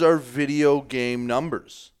 those are video game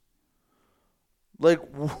numbers. Like,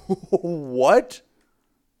 what?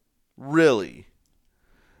 Really?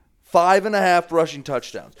 5.5 rushing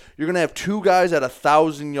touchdowns. You're going to have 2 guys at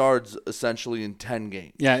 1,000 yards essentially in 10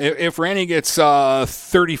 games. Yeah, if Ranney gets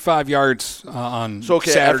 35 yards on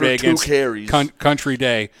Saturday against carries. Country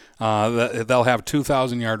Day, they'll have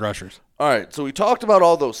 2,000-yard rushers. All right, so we talked about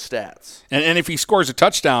all those stats. And if he scores a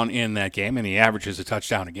touchdown in that game, and he averages a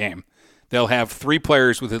touchdown a game, they'll have 3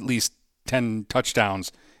 players with at least 10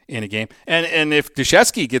 touchdowns in a game. And if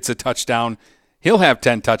Deshetsky gets a touchdown, he'll have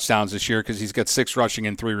 10 touchdowns this year because he's got 6 rushing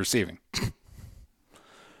and 3 receiving.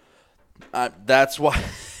 That's why.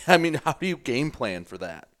 I mean, how do you game plan for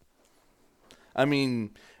that? I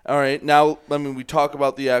mean, all right, now, we talk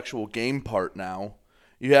about the actual game part now.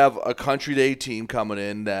 You have a Country Day team coming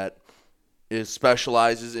in that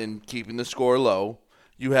specializes in keeping the score low.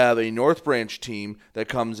 You have a North Branch team that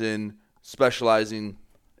comes in specializing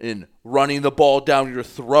in running the ball down your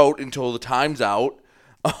throat until the time's out.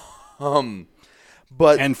 And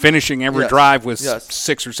finishing every drive with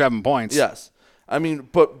 6 or 7 points. Yes.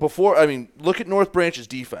 Look at North Branch's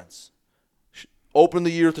defense. Opened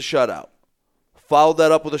the year with a shutout. Followed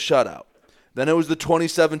that up with a shutout. Then it was the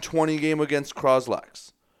 27-20 game against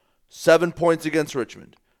Croslex. 7 points against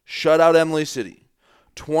Richmond. Shutout Emily City.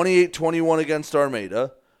 28-21 against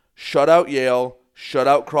Armada. Shutout Yale.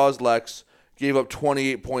 Shutout Croslex. Gave up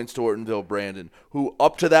 28 points to Ortonville Brandon, who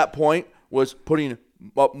up to that point was putting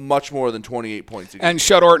up much more than 28 points a game. And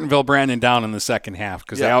shut Ortonville Brandon down in the second half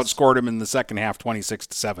because they outscored him in the second half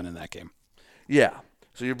 26-7 in that game. Yeah.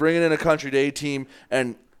 So you're bringing in a Country Day team,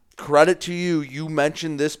 and credit to you, you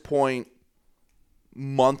mentioned this point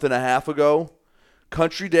month and a half ago.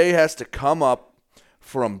 Country Day has to come up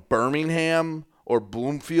from Birmingham or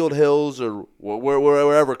Bloomfield Hills or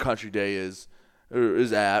wherever Country Day is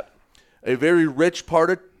at, a very rich part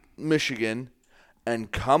of Michigan,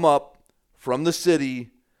 and come up from the city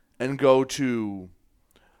and go to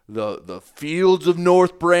the fields of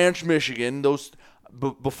North Branch, Michigan. Those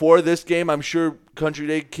before this game, I'm sure Country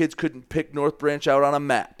Day kids couldn't pick North Branch out on a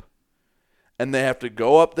map. And they have to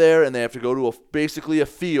go up there, and they have to go to basically a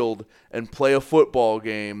field and play a football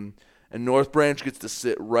game, and North Branch gets to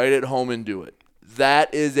sit right at home and do it.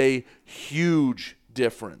 That is a huge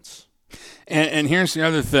difference. And here's the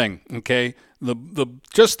other thing, okay?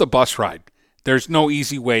 Just the bus ride. There's no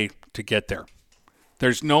easy way to get there.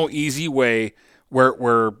 There's no easy way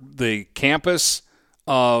where the campus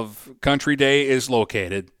of Country Day is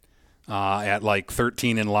located at like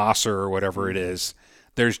 13 in Lasser or whatever it is.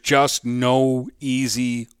 There's just no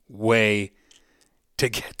easy way to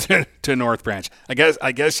get to North Branch. I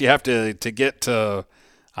guess you have to get to,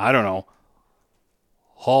 I don't know,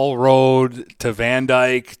 Hall Road to Van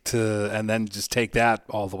Dyke and then just take that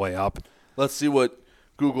all the way up. Let's see what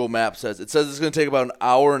Google Maps says. It says it's going to take about an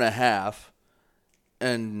hour and a half.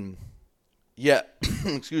 And, yeah,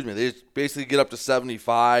 excuse me, they basically get up to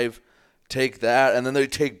 75, take that, and then they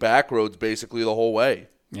take back roads basically the whole way.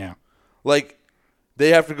 Yeah. Like, they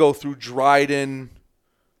have to go through Dryden.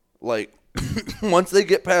 Like, once they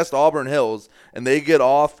get past Auburn Hills and they get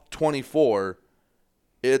off 24,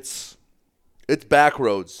 it's back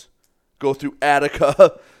roads. Go through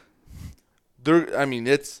Attica.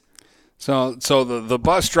 It's... So the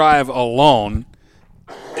bus drive alone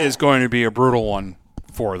is going to be a brutal one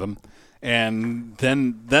for them. And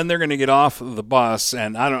then they're going to get off the bus.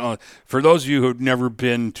 And I don't know, for those of you who've never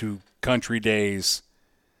been to Country Day's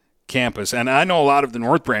campus, and I know a lot of the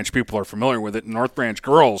North Branch people are familiar with it. North Branch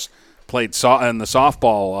girls played in the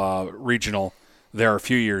softball regional there a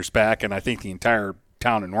few years back, and I think the entire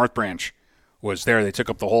town of North Branch was there. They took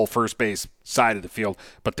up the whole first base side of the field,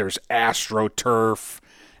 but there's AstroTurf,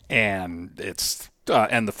 and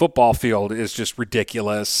and the football field is just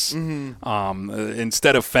ridiculous. Mm-hmm.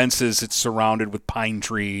 Instead of fences, it's surrounded with pine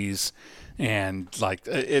trees, and like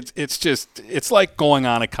it's like going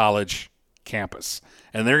on a college campus.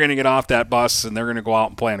 And they're going to get off that bus, and they're going to go out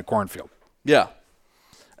and play in a cornfield. Yeah,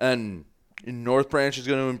 and North Branch is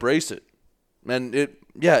going to embrace it, and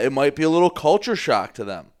it might be a little culture shock to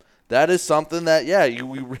them. That is something that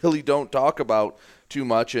we really don't talk about too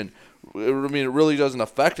much, and it really doesn't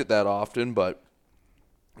affect it that often. But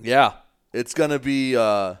yeah, it's going to be.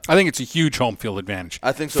 I think it's a huge home field advantage.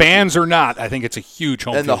 I think so. Fans or not, I think it's a huge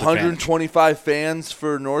home field advantage. And the 125 fans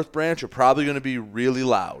for North Branch are probably going to be really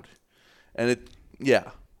loud, and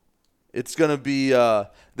it's going to be.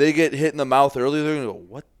 They get hit in the mouth early. They're going to go,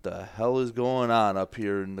 "What the hell is going on up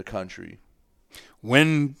here in the country?"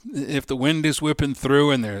 If the wind is whipping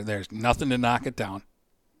through and there's nothing to knock it down.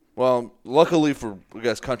 Well, luckily for, I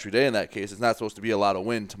guess, Country Day in that case, it's not supposed to be a lot of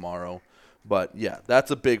wind tomorrow. But, yeah,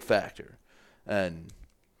 that's a big factor. And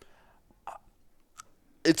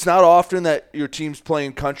it's not often that your team's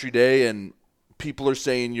playing Country Day and people are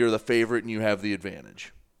saying you're the favorite and you have the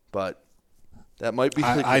advantage. But that might be.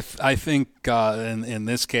 I think in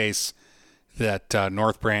this case that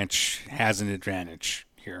North Branch has an advantage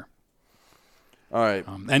here. All right.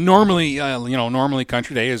 And normally, normally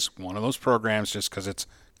Country Day is one of those programs just because it's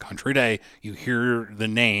Country Day. You hear the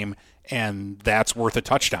name, and that's worth a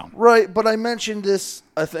touchdown. Right, but I mentioned this,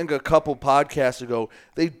 I think, a couple podcasts ago.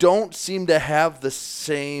 They don't seem to have the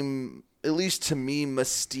same, at least to me,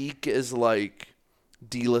 mystique as like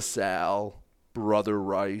De La Salle, Brother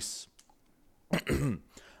Rice,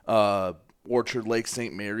 Orchard Lake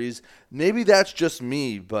St. Mary's. Maybe that's just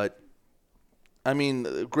me, but I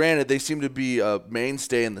mean, granted, they seem to be a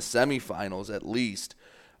mainstay in the semifinals at least.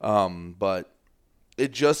 But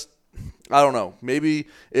it just, I don't know. Maybe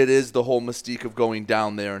it is the whole mystique of going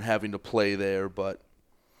down there and having to play there, but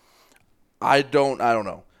I don't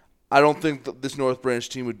know. I don't think this North Branch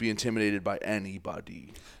team would be intimidated by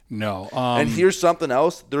anybody. No. And here's something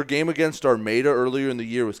else. Their game against Armada earlier in the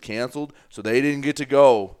year was canceled, so they didn't get to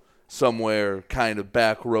go somewhere kind of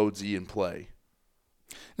back roadsy and play.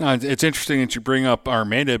 No, it's interesting that you bring up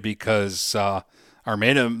Armada because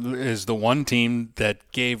Armada is the one team that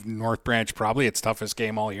gave North Branch probably its toughest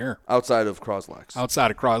game all year. Outside of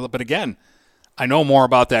Croslex. But again, I know more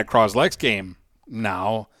about that Croslex game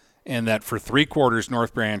now, and that for 3 quarters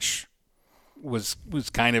North Branch was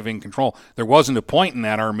kind of in control. There wasn't a point in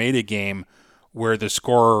that Armada game where the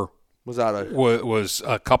score was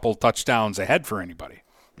a couple touchdowns ahead for anybody.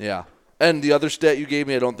 Yeah. And the other stat you gave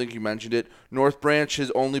me, I don't think you mentioned it, North Branch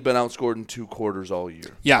has only been outscored in 2 quarters all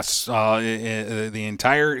year. Yes. The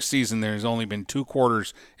entire season, there's only been 2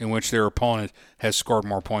 quarters in which their opponent has scored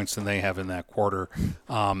more points than they have in that quarter.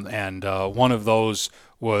 And one of those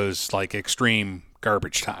was like extreme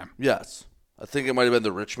garbage time. Yes. I think it might have been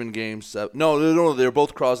the Richmond game. No, they were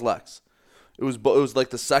both Croslex. It was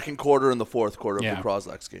like the second quarter and the fourth quarter of the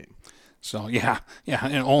Croslex game. So, yeah,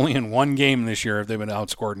 and only in one game this year have they been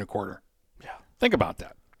outscored in a quarter. Yeah. Think about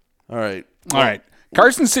that. All right.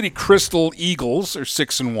 Carson City Crystal Eagles are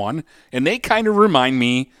 6-1, and they kind of remind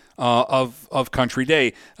me of Country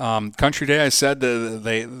Day. Country Day, I said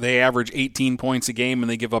they average 18 points a game, and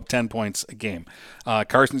they give up 10 points a game.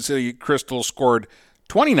 Carson City Crystal scored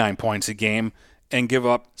 29 points a game and give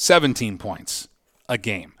up 17 points a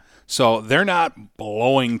game. So they're not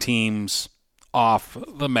blowing teams off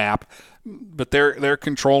the map, but they're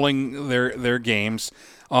controlling their games.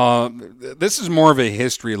 This is more of a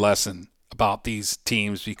history lesson about these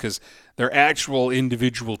teams because they're actual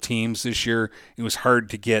individual teams this year. It was hard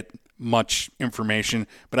to get much information,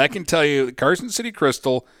 but I can tell you Carson City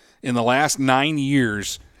Crystal in the last 9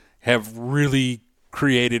 years have really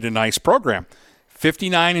created a nice program.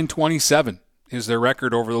 59-27 is their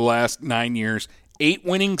record over the last 9 years. 8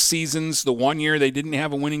 winning seasons. The 1 year they didn't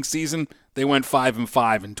have a winning season, they went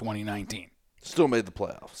 5-5 in 2019. Still made the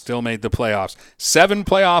playoffs. 7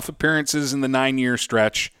 playoff appearances in the 9-year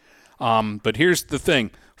stretch. But here's the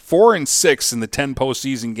thing. 4-6 in the 10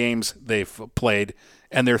 postseason games they've played,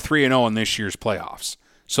 and they're 3-0 in this year's playoffs.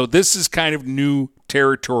 So this is kind of new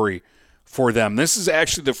territory for them. This is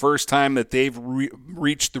actually the first time that they've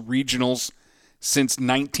reached the regionals since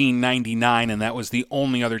 1999, and that was the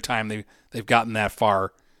only other time they've gotten that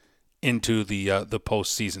far into the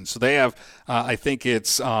postseason. So they have, I think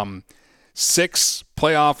it's 6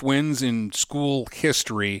 playoff wins in school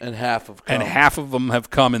history, and half of them have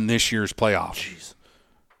come in this year's playoff. Jeez.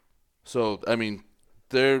 So I mean,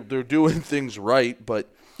 they're doing things right,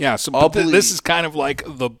 but yeah. So but this is kind of like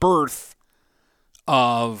the birth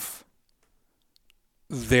of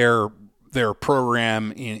their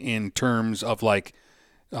program in terms of like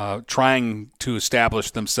trying to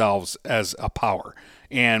establish themselves as a power.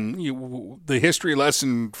 And the history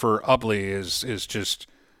lesson for Ubley is just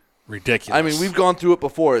ridiculous. I mean, we've gone through it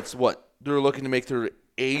before. It's what they're looking to make their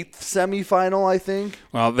 8th semifinal, I think.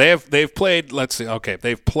 Well, they've played. Let's see. Okay,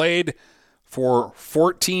 they've played for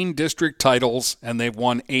 14 district titles and they've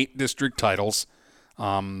won 8 district titles.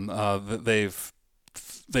 They've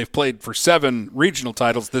played for 7 regional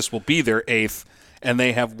titles. This will be their 8th, and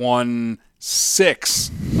they have won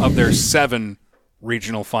 6 of their 7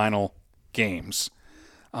 regional final games.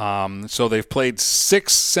 So they've played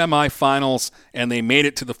 6 semifinals, and they made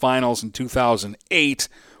it to the finals in 2008,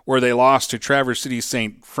 where they lost to Traverse City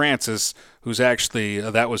St. Francis, who's actually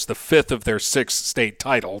that was the 5th of their 6 state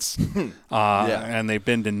titles. And they've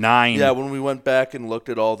been to 9. Yeah, when we went back and looked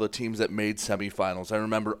at all the teams that made semifinals, I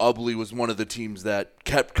remember Ubley was one of the teams that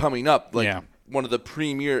kept coming up, one of the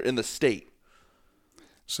premier in the state.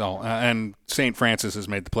 So, and St. Francis has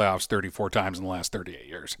made the playoffs 34 times in the last 38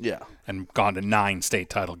 years. Yeah. And gone to 9 state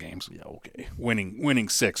title games. Yeah, okay. Winning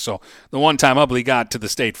 6. So, the one time Ubley got to the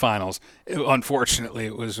state finals, unfortunately,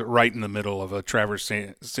 it was right in the middle of a Traverse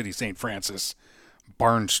City St. Francis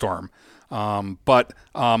barnstorm. But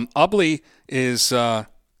Ubley is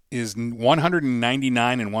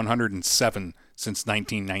 199-107 since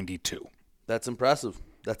 1992. That's impressive.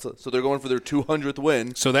 So they're going for their 200th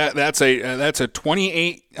win. So that's a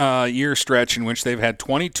 28 year stretch in which they've had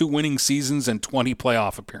 22 winning seasons and 20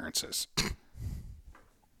 playoff appearances.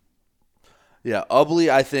 Yeah, Ubley,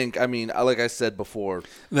 I think. I mean, like I said before,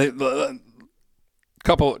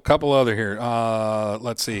 couple other here.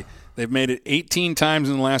 Let's see. They've made it 18 times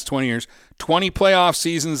in the last 20 years. 20 playoff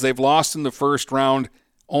seasons, they've lost in the first round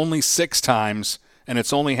only 6 times, and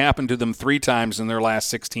it's only happened to them 3 times in their last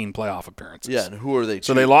 16 playoff appearances. Yeah, and who are they?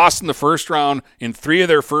 So they lost in the first round in 3 of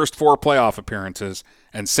their first 4 playoff appearances,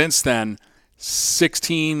 and since then,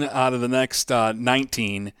 16 out of the next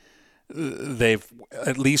 19, they've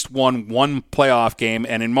at least won 1 playoff game,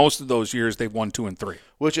 and in most of those years, they've won 2 and 3.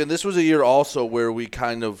 And this was a year also where we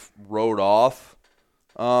kind of wrote off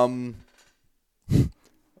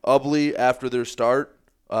Ubley after their start.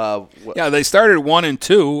 They started 1 and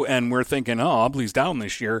 2, and we're thinking, Ubley's down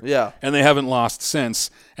this year. Yeah. And they haven't lost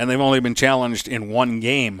since, and they've only been challenged in 1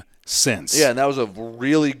 game since. Yeah, and that was a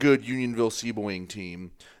really good Unionville-Sebewaing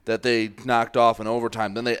team that they knocked off in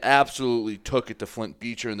overtime. Then they absolutely took it to Flint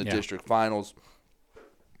Beecher in the district finals.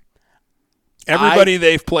 Everybody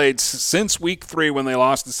they've played since week 3 when they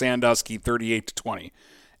lost to Sandusky 38-20.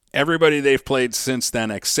 Everybody they've played since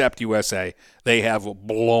then except USA, they have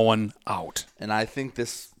blown out. And I think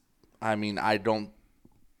I don't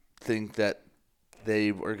think that they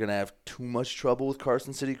are going to have too much trouble with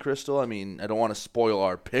Carson City Crystal. I mean, I don't want to spoil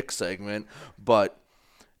our pick segment, but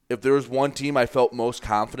if there was one team I felt most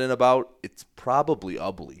confident about, it's probably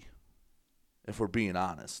Ubley, if we're being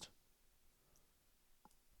honest.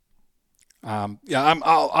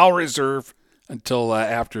 I'll reserve until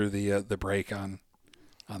after the break on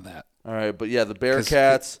that. All right, but yeah, the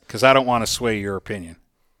Bearcats. Because I don't want to sway your opinion.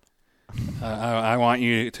 I want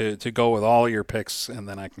you to go with all your picks, and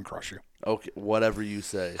then I can crush you. Okay, whatever you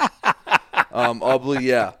say. Ubley,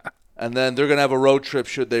 yeah. And then they're going to have a road trip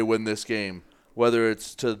should they win this game, whether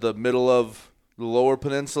it's to the middle of the Lower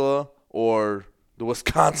Peninsula or the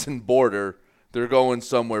Wisconsin border. They're going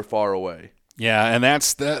somewhere far away. Yeah, and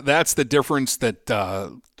that's the difference that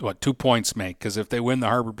 2 points make, because if they win the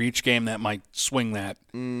Harbor Beach game, that might swing that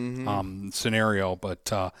scenario.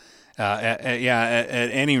 But at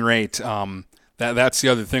any rate, that's the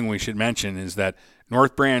other thing we should mention is that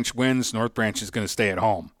North Branch wins, North Branch is going to stay at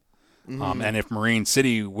home. And if Marine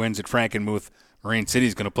City wins at Frankenmuth, Marine City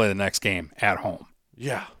is going to play the next game at home.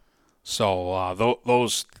 Yeah. So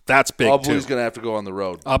that's big too. Ubley's going to have to go on the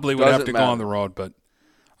road. Ubley would have to go on the road, but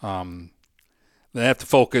they have to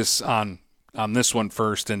focus on this one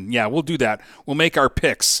first. And, yeah, we'll do that. We'll make our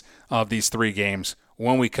picks of these 3 games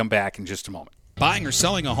when we come back in just a moment. Buying or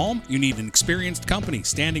selling a home? You need an experienced company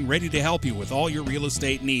standing ready to help you with all your real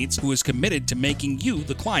estate needs, who is committed to making you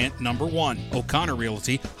the client number 1. O'Connor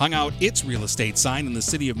Realty hung out its real estate sign in the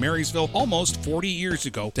city of Marysville almost 40 years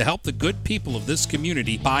ago to help the good people of this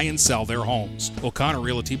community buy and sell their homes. O'Connor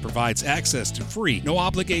Realty provides access to free,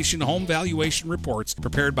 no-obligation home valuation reports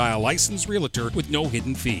prepared by a licensed realtor with no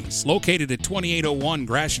hidden fees. Located at 2801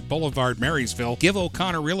 Gratiot Boulevard, Marysville, give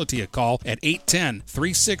O'Connor Realty a call at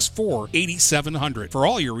 810-364-8700 for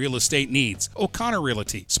all your real estate needs. O'Connor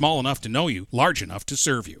Realty, small enough to know you, large enough to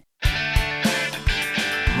serve you.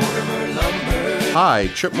 Hi,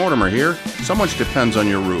 Chip Mortimer here. So much depends on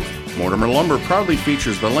your roof. Mortimer Lumber proudly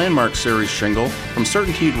features the Landmark Series shingle from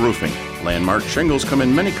CertainTeed Roofing. Landmark shingles come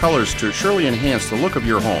in many colors to surely enhance the look of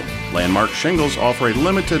your home. Landmark shingles offer a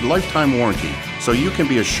limited lifetime warranty, so you can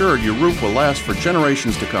be assured your roof will last for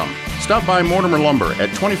generations to come. Stop by Mortimer Lumber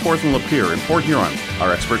at 24th and Lapeer in Port Huron.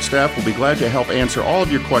 Our expert staff will be glad to help answer all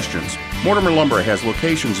of your questions. Mortimer Lumber has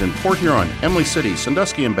locations in Port Huron, Emily City,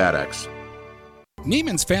 Sandusky, and Bad Axe.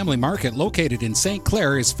 Neiman's Family Market, located in St.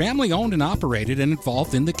 Clair, is family-owned and operated and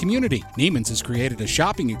involved in the community. Neiman's has created a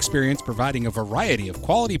shopping experience providing a variety of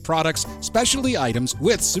quality products, specialty items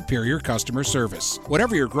with superior customer service.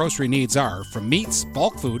 Whatever your grocery needs are, from meats,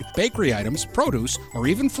 bulk food, bakery items, produce, or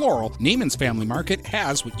even floral, Neiman's Family Market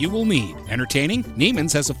has what you will need. Entertaining?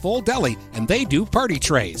 Neiman's has a full deli, and they do party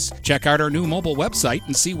trays. Check out our new mobile website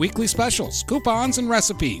and see weekly specials, coupons, and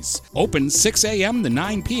recipes. Open 6 a.m. to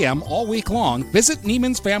 9 p.m. all week long. Visit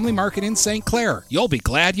Neiman's Family Market in St. Clair. You'll be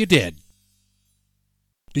glad you did.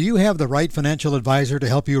 Do you have the right financial advisor to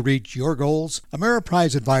help you reach your goals?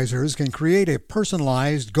 Ameriprise Advisors can create a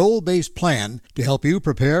personalized, goal-based plan to help you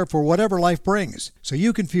prepare for whatever life brings, so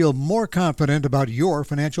you can feel more confident about your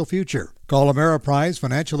financial future. Call Ameriprise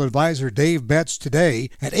Financial Advisor Dave Betts today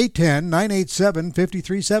at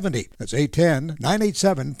 810-987-5370. That's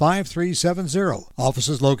 810-987-5370. Office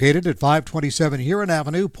is located at 527 Huron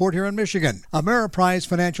Avenue, Port Huron, Michigan. Ameriprise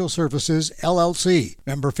Financial Services, LLC.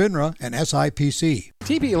 Member FINRA and SIPC.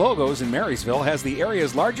 TP Logos in Marysville has the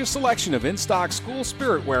area's largest selection of in-stock school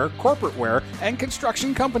spirit wear, corporate wear, and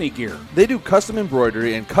construction company gear. They do custom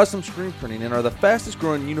embroidery and custom screen printing and are the fastest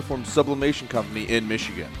growing uniform sublimation company in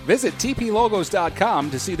Michigan. Visit TP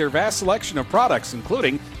tplogos.com to see their vast selection of products,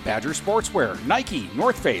 including Badger Sportswear, Nike,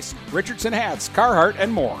 North Face, Richardson Hats, Carhartt,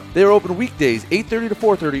 and more. They are open weekdays 8:30 to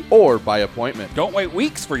 4:30 or by appointment. Don't wait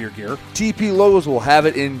weeks for your gear. TP Logos will have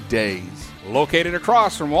it in days. Located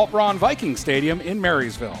across from Walt Braun Viking Stadium in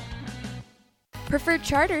Marysville. Preferred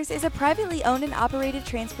Charters is a privately owned and operated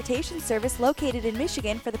transportation service located in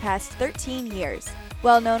Michigan for the past 13 years.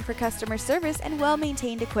 Well known for customer service and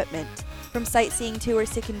well-maintained equipment. From sightseeing tours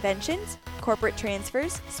to conventions, corporate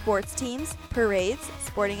transfers, sports teams, parades,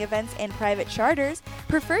 sporting events, and private charters,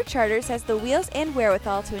 Preferred Charters has the wheels and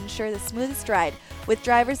wherewithal to ensure the smoothest ride with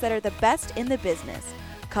drivers that are the best in the business.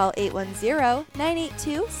 Call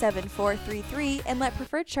 810-982-7433 and let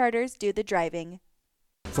Preferred Charters do the driving.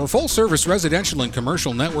 For full-service residential and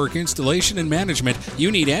commercial network installation and management,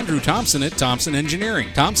 you need Andrew Thompson at Thompson Engineering.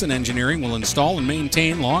 Thompson Engineering will install and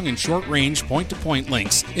maintain long and short-range point-to-point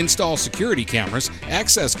links, install security cameras,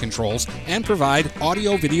 access controls, and provide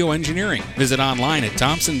audio-video engineering. Visit online at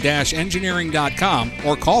thompson-engineering.com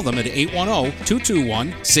or call them at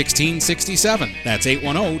 810-221-1667. That's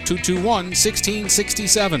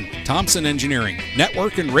 810-221-1667. Thompson Engineering,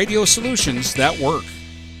 network and radio solutions that work.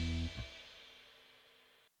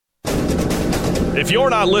 If you're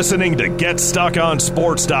not listening to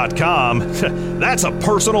GetStuckOnSports.com, that's a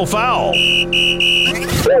personal foul.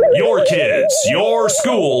 Your kids, your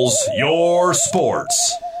schools, your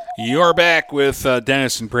sports. You're back with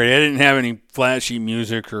Dennis and Brady. I didn't have any flashy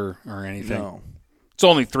music or anything. No. It's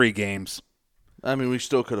only 3 games. I mean, we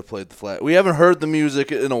still could have played the flat. We haven't heard the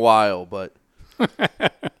music in a while, but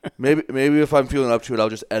maybe if I'm feeling up to it, I'll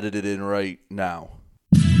just edit it in right now.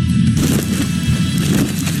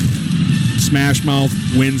 Smash Mouth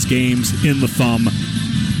wins games in the thumb.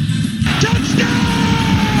 Touchdown!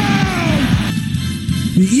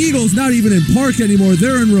 The Eagles not even in park anymore.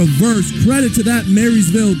 They're in reverse. Credit to that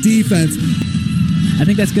Marysville defense. I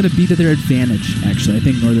think that's going to be to their advantage, actually. I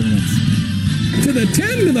think Northern wins. To the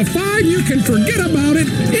 10, to the 5, you can forget about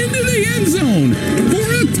it. Into the end zone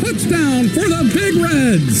for a touchdown for the Big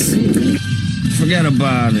Reds. Forget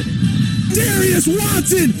about it. Darius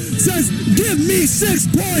Watson says, give me 6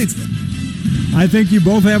 points. I think you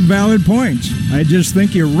both have valid points. I just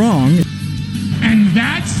think you're wrong. And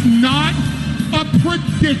that's not a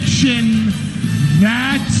prediction.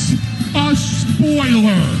 That's a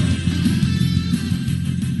spoiler.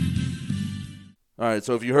 All right,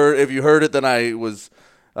 so if you heard it, then I was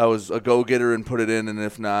a go-getter and put it in, and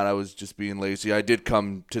if not, I was just being lazy. I did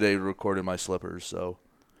come today to record in my slippers, so.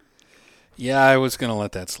 Yeah, I was going to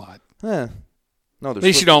let that slide. No, at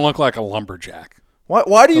least you don't look like a lumberjack.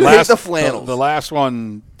 Why do you hate the flannels? The last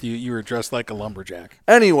one, you were dressed like a lumberjack.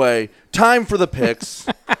 Anyway, time for the picks.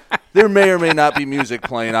 There may or may not be music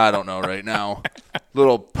playing. I don't know right now.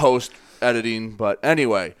 Little post-editing. But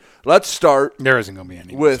anyway, let's start. There isn't going to be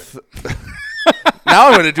any with. Now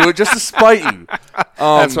I'm going to do it just to spite you.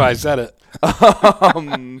 That's why I said it.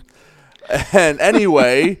 And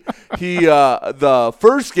anyway, the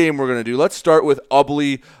first game we're going to do, let's start with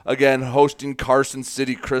Ubly, again, hosting Carson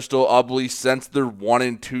City Crystal. Ubly, since their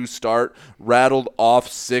 1-2 start, rattled off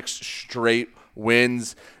 6 straight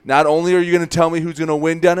wins. Not only are you going to tell me who's going to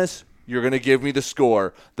win, Dennis, you're going to give me the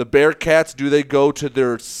score. The Bearcats, do they go to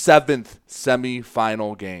their 7th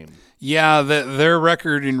semifinal game? Yeah, their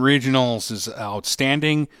record in regionals is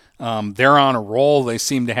outstanding. They're on a roll. They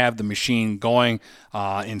seem to have the machine going.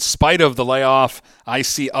 In spite of the layoff, I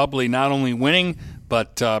see Ubly not only winning,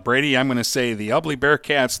 but Brady, I'm going to say the Ubly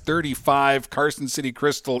Bearcats 35, Carson City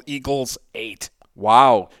Crystal Eagles 8.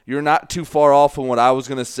 Wow, you're not too far off from what I was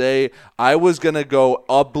going to say. I was going to go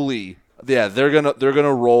Ubly. Yeah, they're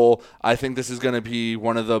gonna roll. I think this is going to be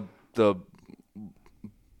one of the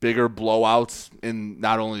bigger blowouts in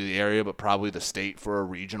not only the area but probably the state for a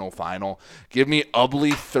regional final. Give me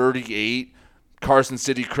Ubly 38, Carson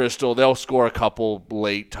City Crystal. They'll score a couple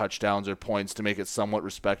late touchdowns or points to make it somewhat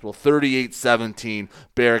respectable. 38-17,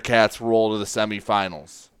 Bearcats roll to the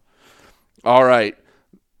semifinals. All right.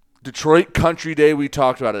 Detroit Country Day, we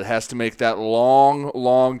talked about it, has to make that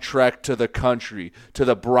long trek to the country, to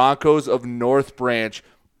the Broncos of North Branch.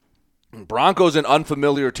 Broncos in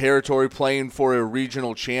unfamiliar territory playing for a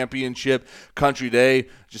regional championship. Country Day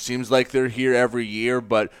just seems like they're here every year,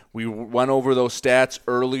 but we went over those stats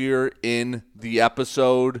earlier in the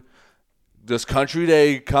episode. Does Country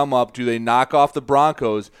Day come up? Do they knock off the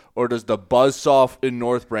Broncos, or does the buzzsaw in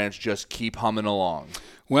North Branch just keep humming along?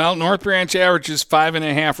 Well, North Branch averages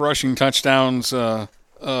 5.5 rushing touchdowns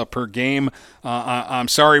per game. I'm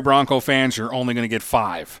sorry, Bronco fans, you're only going to get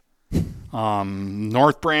 5.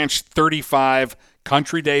 North Branch 35,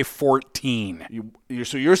 Country Day 14.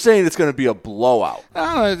 So you're saying it's going to be a blowout?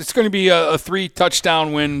 It's going to be a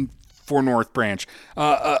 3-touchdown win for North Branch.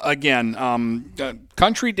 Country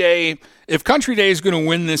Day, if Country Day is going to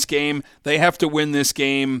win this game, they have to win this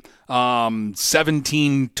game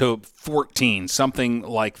 17-14, something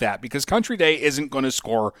like that, because Country Day isn't going to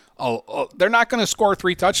score. They're not going to score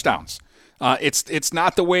 3 touchdowns. It's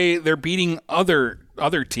not the way they're beating other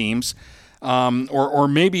teams. Or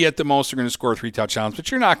maybe at the most they're going to score 3 touchdowns,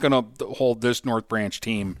 but you're not going to hold this North Branch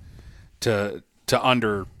team to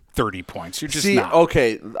under 30 points. You're just not.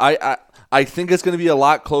 Okay, I think it's going to be a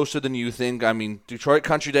lot closer than you think. I mean, Detroit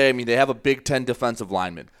Country Day, they have a Big Ten defensive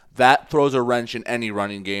lineman. That throws a wrench in any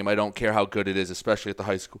running game. I don't care how good it is, especially at the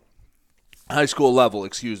high school level,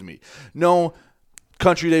 No,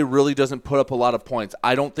 Country Day really doesn't put up a lot of points.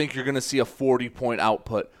 I don't think you're going to see a 40-point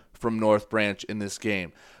output from North Branch in this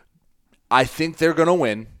game. I think they're going to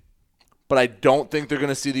win, but I don't think they're going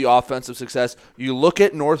to see the offensive success. You look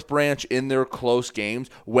at North Branch in their close games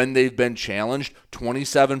when they've been challenged,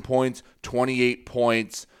 27 points, 28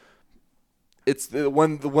 points. It's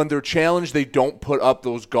when they're challenged, they don't put up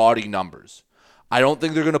those gaudy numbers. I don't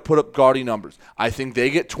think they're going to put up gaudy numbers. I think they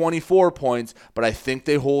get 24 points, but I think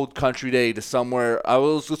they hold Country Day to somewhere.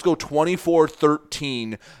 Let's go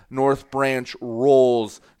 24-13. North Branch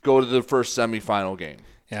rolls, go to the first semifinal game.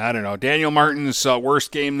 Yeah, I don't know. Daniel Martin's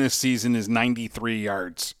worst game this season is 93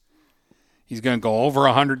 yards. He's going to go over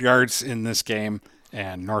 100 yards in this game,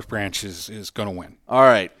 and North Branch is going to win. All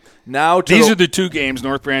right. Now these are the 2 games,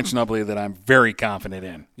 North Branch and Ubly, that I'm very confident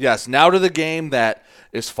in. Yes. Now to the game that,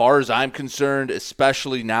 as far as I'm concerned,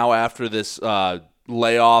 especially now after this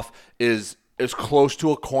layoff, is as close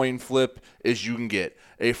to a coin flip as you can get.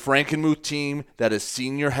 A Frankenmuth team that is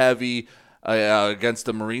senior heavy, against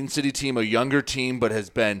the Marine City team, a younger team, but has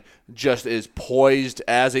been just as poised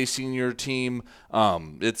as a senior team.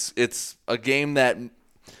 It's a game that,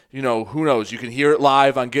 who knows? You can hear it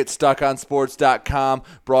live on GetStuckOnSports.com.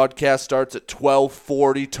 Broadcast starts at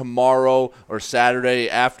 12:40 tomorrow or Saturday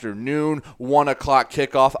afternoon, 1 o'clock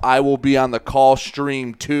kickoff. I will be on the call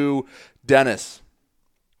stream too. Dennis,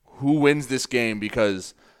 who wins this game?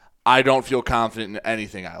 Because I don't feel confident in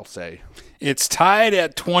anything I'll say. It's tied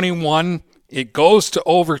at 21. It goes to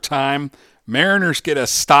overtime. Mariners get a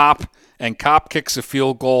stop, and Kopp kicks a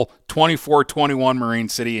field goal, 24-21 Marine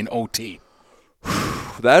City in OT.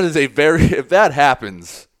 That is if that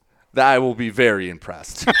happens, I will be very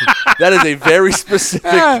impressed. That is a very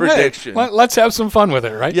specific prediction. Hey, let's have some fun with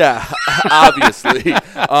it, right? Yeah, obviously.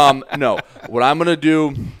 No, what I'm going to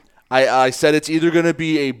do, I said it's either going to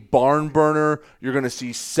be a barn burner, you're going to see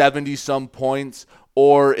 70-some points,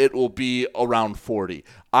 or it will be around 40.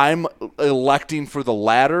 I'm electing for the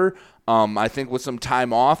latter. I think with some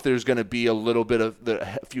time off, there's going to be a little bit of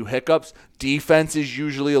a few hiccups. Defense is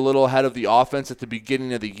usually a little ahead of the offense at the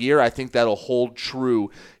beginning of the year. I think that'll hold true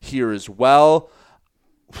here as well.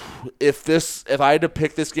 If I had to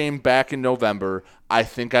pick this game back in November, I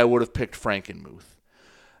think I would have picked Frankenmuth.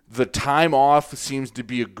 The time off seems to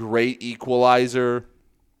be a great equalizer.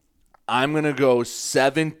 I'm going to go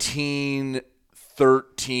 17-13.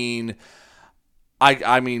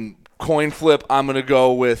 Coin flip, I'm going to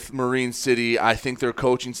go with Marine City. I think their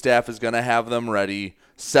coaching staff is going to have them ready.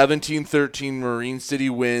 17-13, Marine City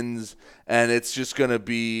wins, and it's just going to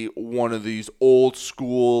be one of these old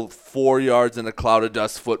school 4 yards in a cloud of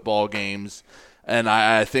dust football games. And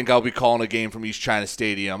I think I'll be calling a game from East China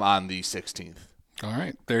Stadium on the 16th. All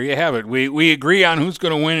right, there you have it. We agree on who's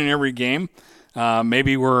going to win in every game.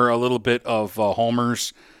 Maybe we're a little bit of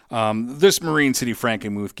homers. This Marine City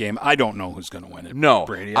Frankenmuth game, I don't know who's going to win it. No,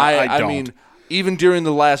 Brady. I don't. I mean, even during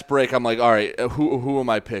the last break, I'm like, all right, who am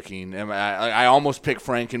I picking? I almost picked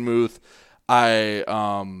Frankenmuth. I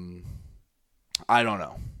don't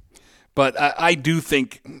know. But I do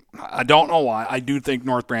think, I don't know why, I do think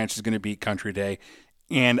North Branch is going to beat Country Day,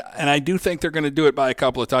 and I do think they're going to do it by a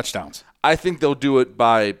couple of touchdowns. I think they'll do it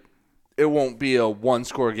by, it won't be a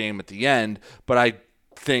one-score game at the end, but I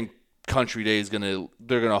think Country Day they're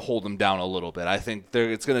going to hold them down a little bit. I think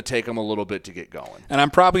it's going to take them a little bit to get going. And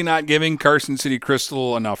I'm probably not giving Carson City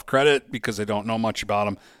Crystal enough credit because I don't know much about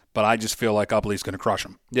them, but I just feel like Ubly's going to crush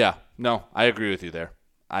them. Yeah, no, I agree with you there.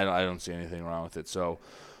 I don't see anything wrong with it. So,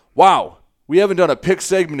 wow, we haven't done a pick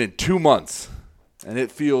segment in 2 months, and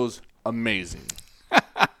it feels amazing.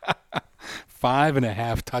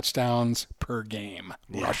 5.5 touchdowns per game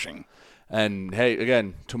rushing. And, hey,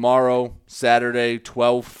 again, tomorrow, Saturday,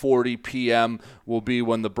 12:40 p.m. will be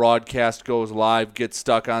when the broadcast goes live.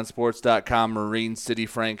 GetStuckOnSports.com, Marine City,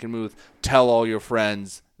 Frankenmuth. Tell all your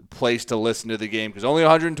friends, place to listen to the game, because only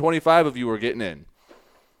 125 of you are getting in.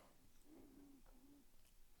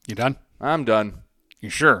 You done? I'm done. You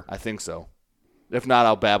sure? I think so. If not,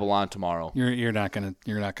 I'll babble on tomorrow. You're not gonna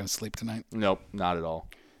sleep tonight. Nope, not at all.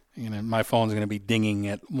 My phone's gonna be dinging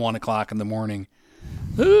at 1:00 in the morning,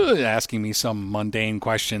 asking me some mundane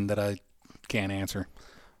question that I can't answer.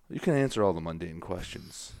 You can answer all the mundane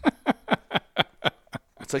questions.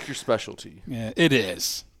 It's like your specialty. Yeah, it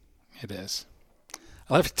is. It is.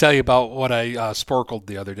 I'll have to tell you about what I sporkled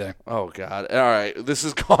the other day. Oh, God. All right. This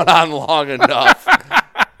has gone on long enough.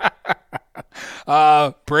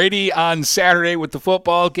 Brady on Saturday with the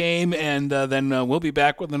football game, and then we'll be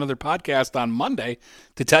back with another podcast on Monday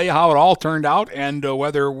to tell you how it all turned out and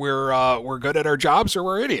whether we're good at our jobs or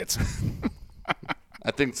we're idiots.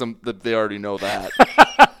 I think that they already know that.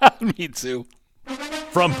 Me too.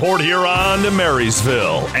 From Port Huron to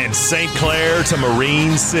Marysville and St. Clair to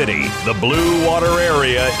Marine City, the Blue Water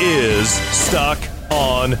area is Stuck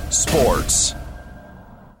on Sports.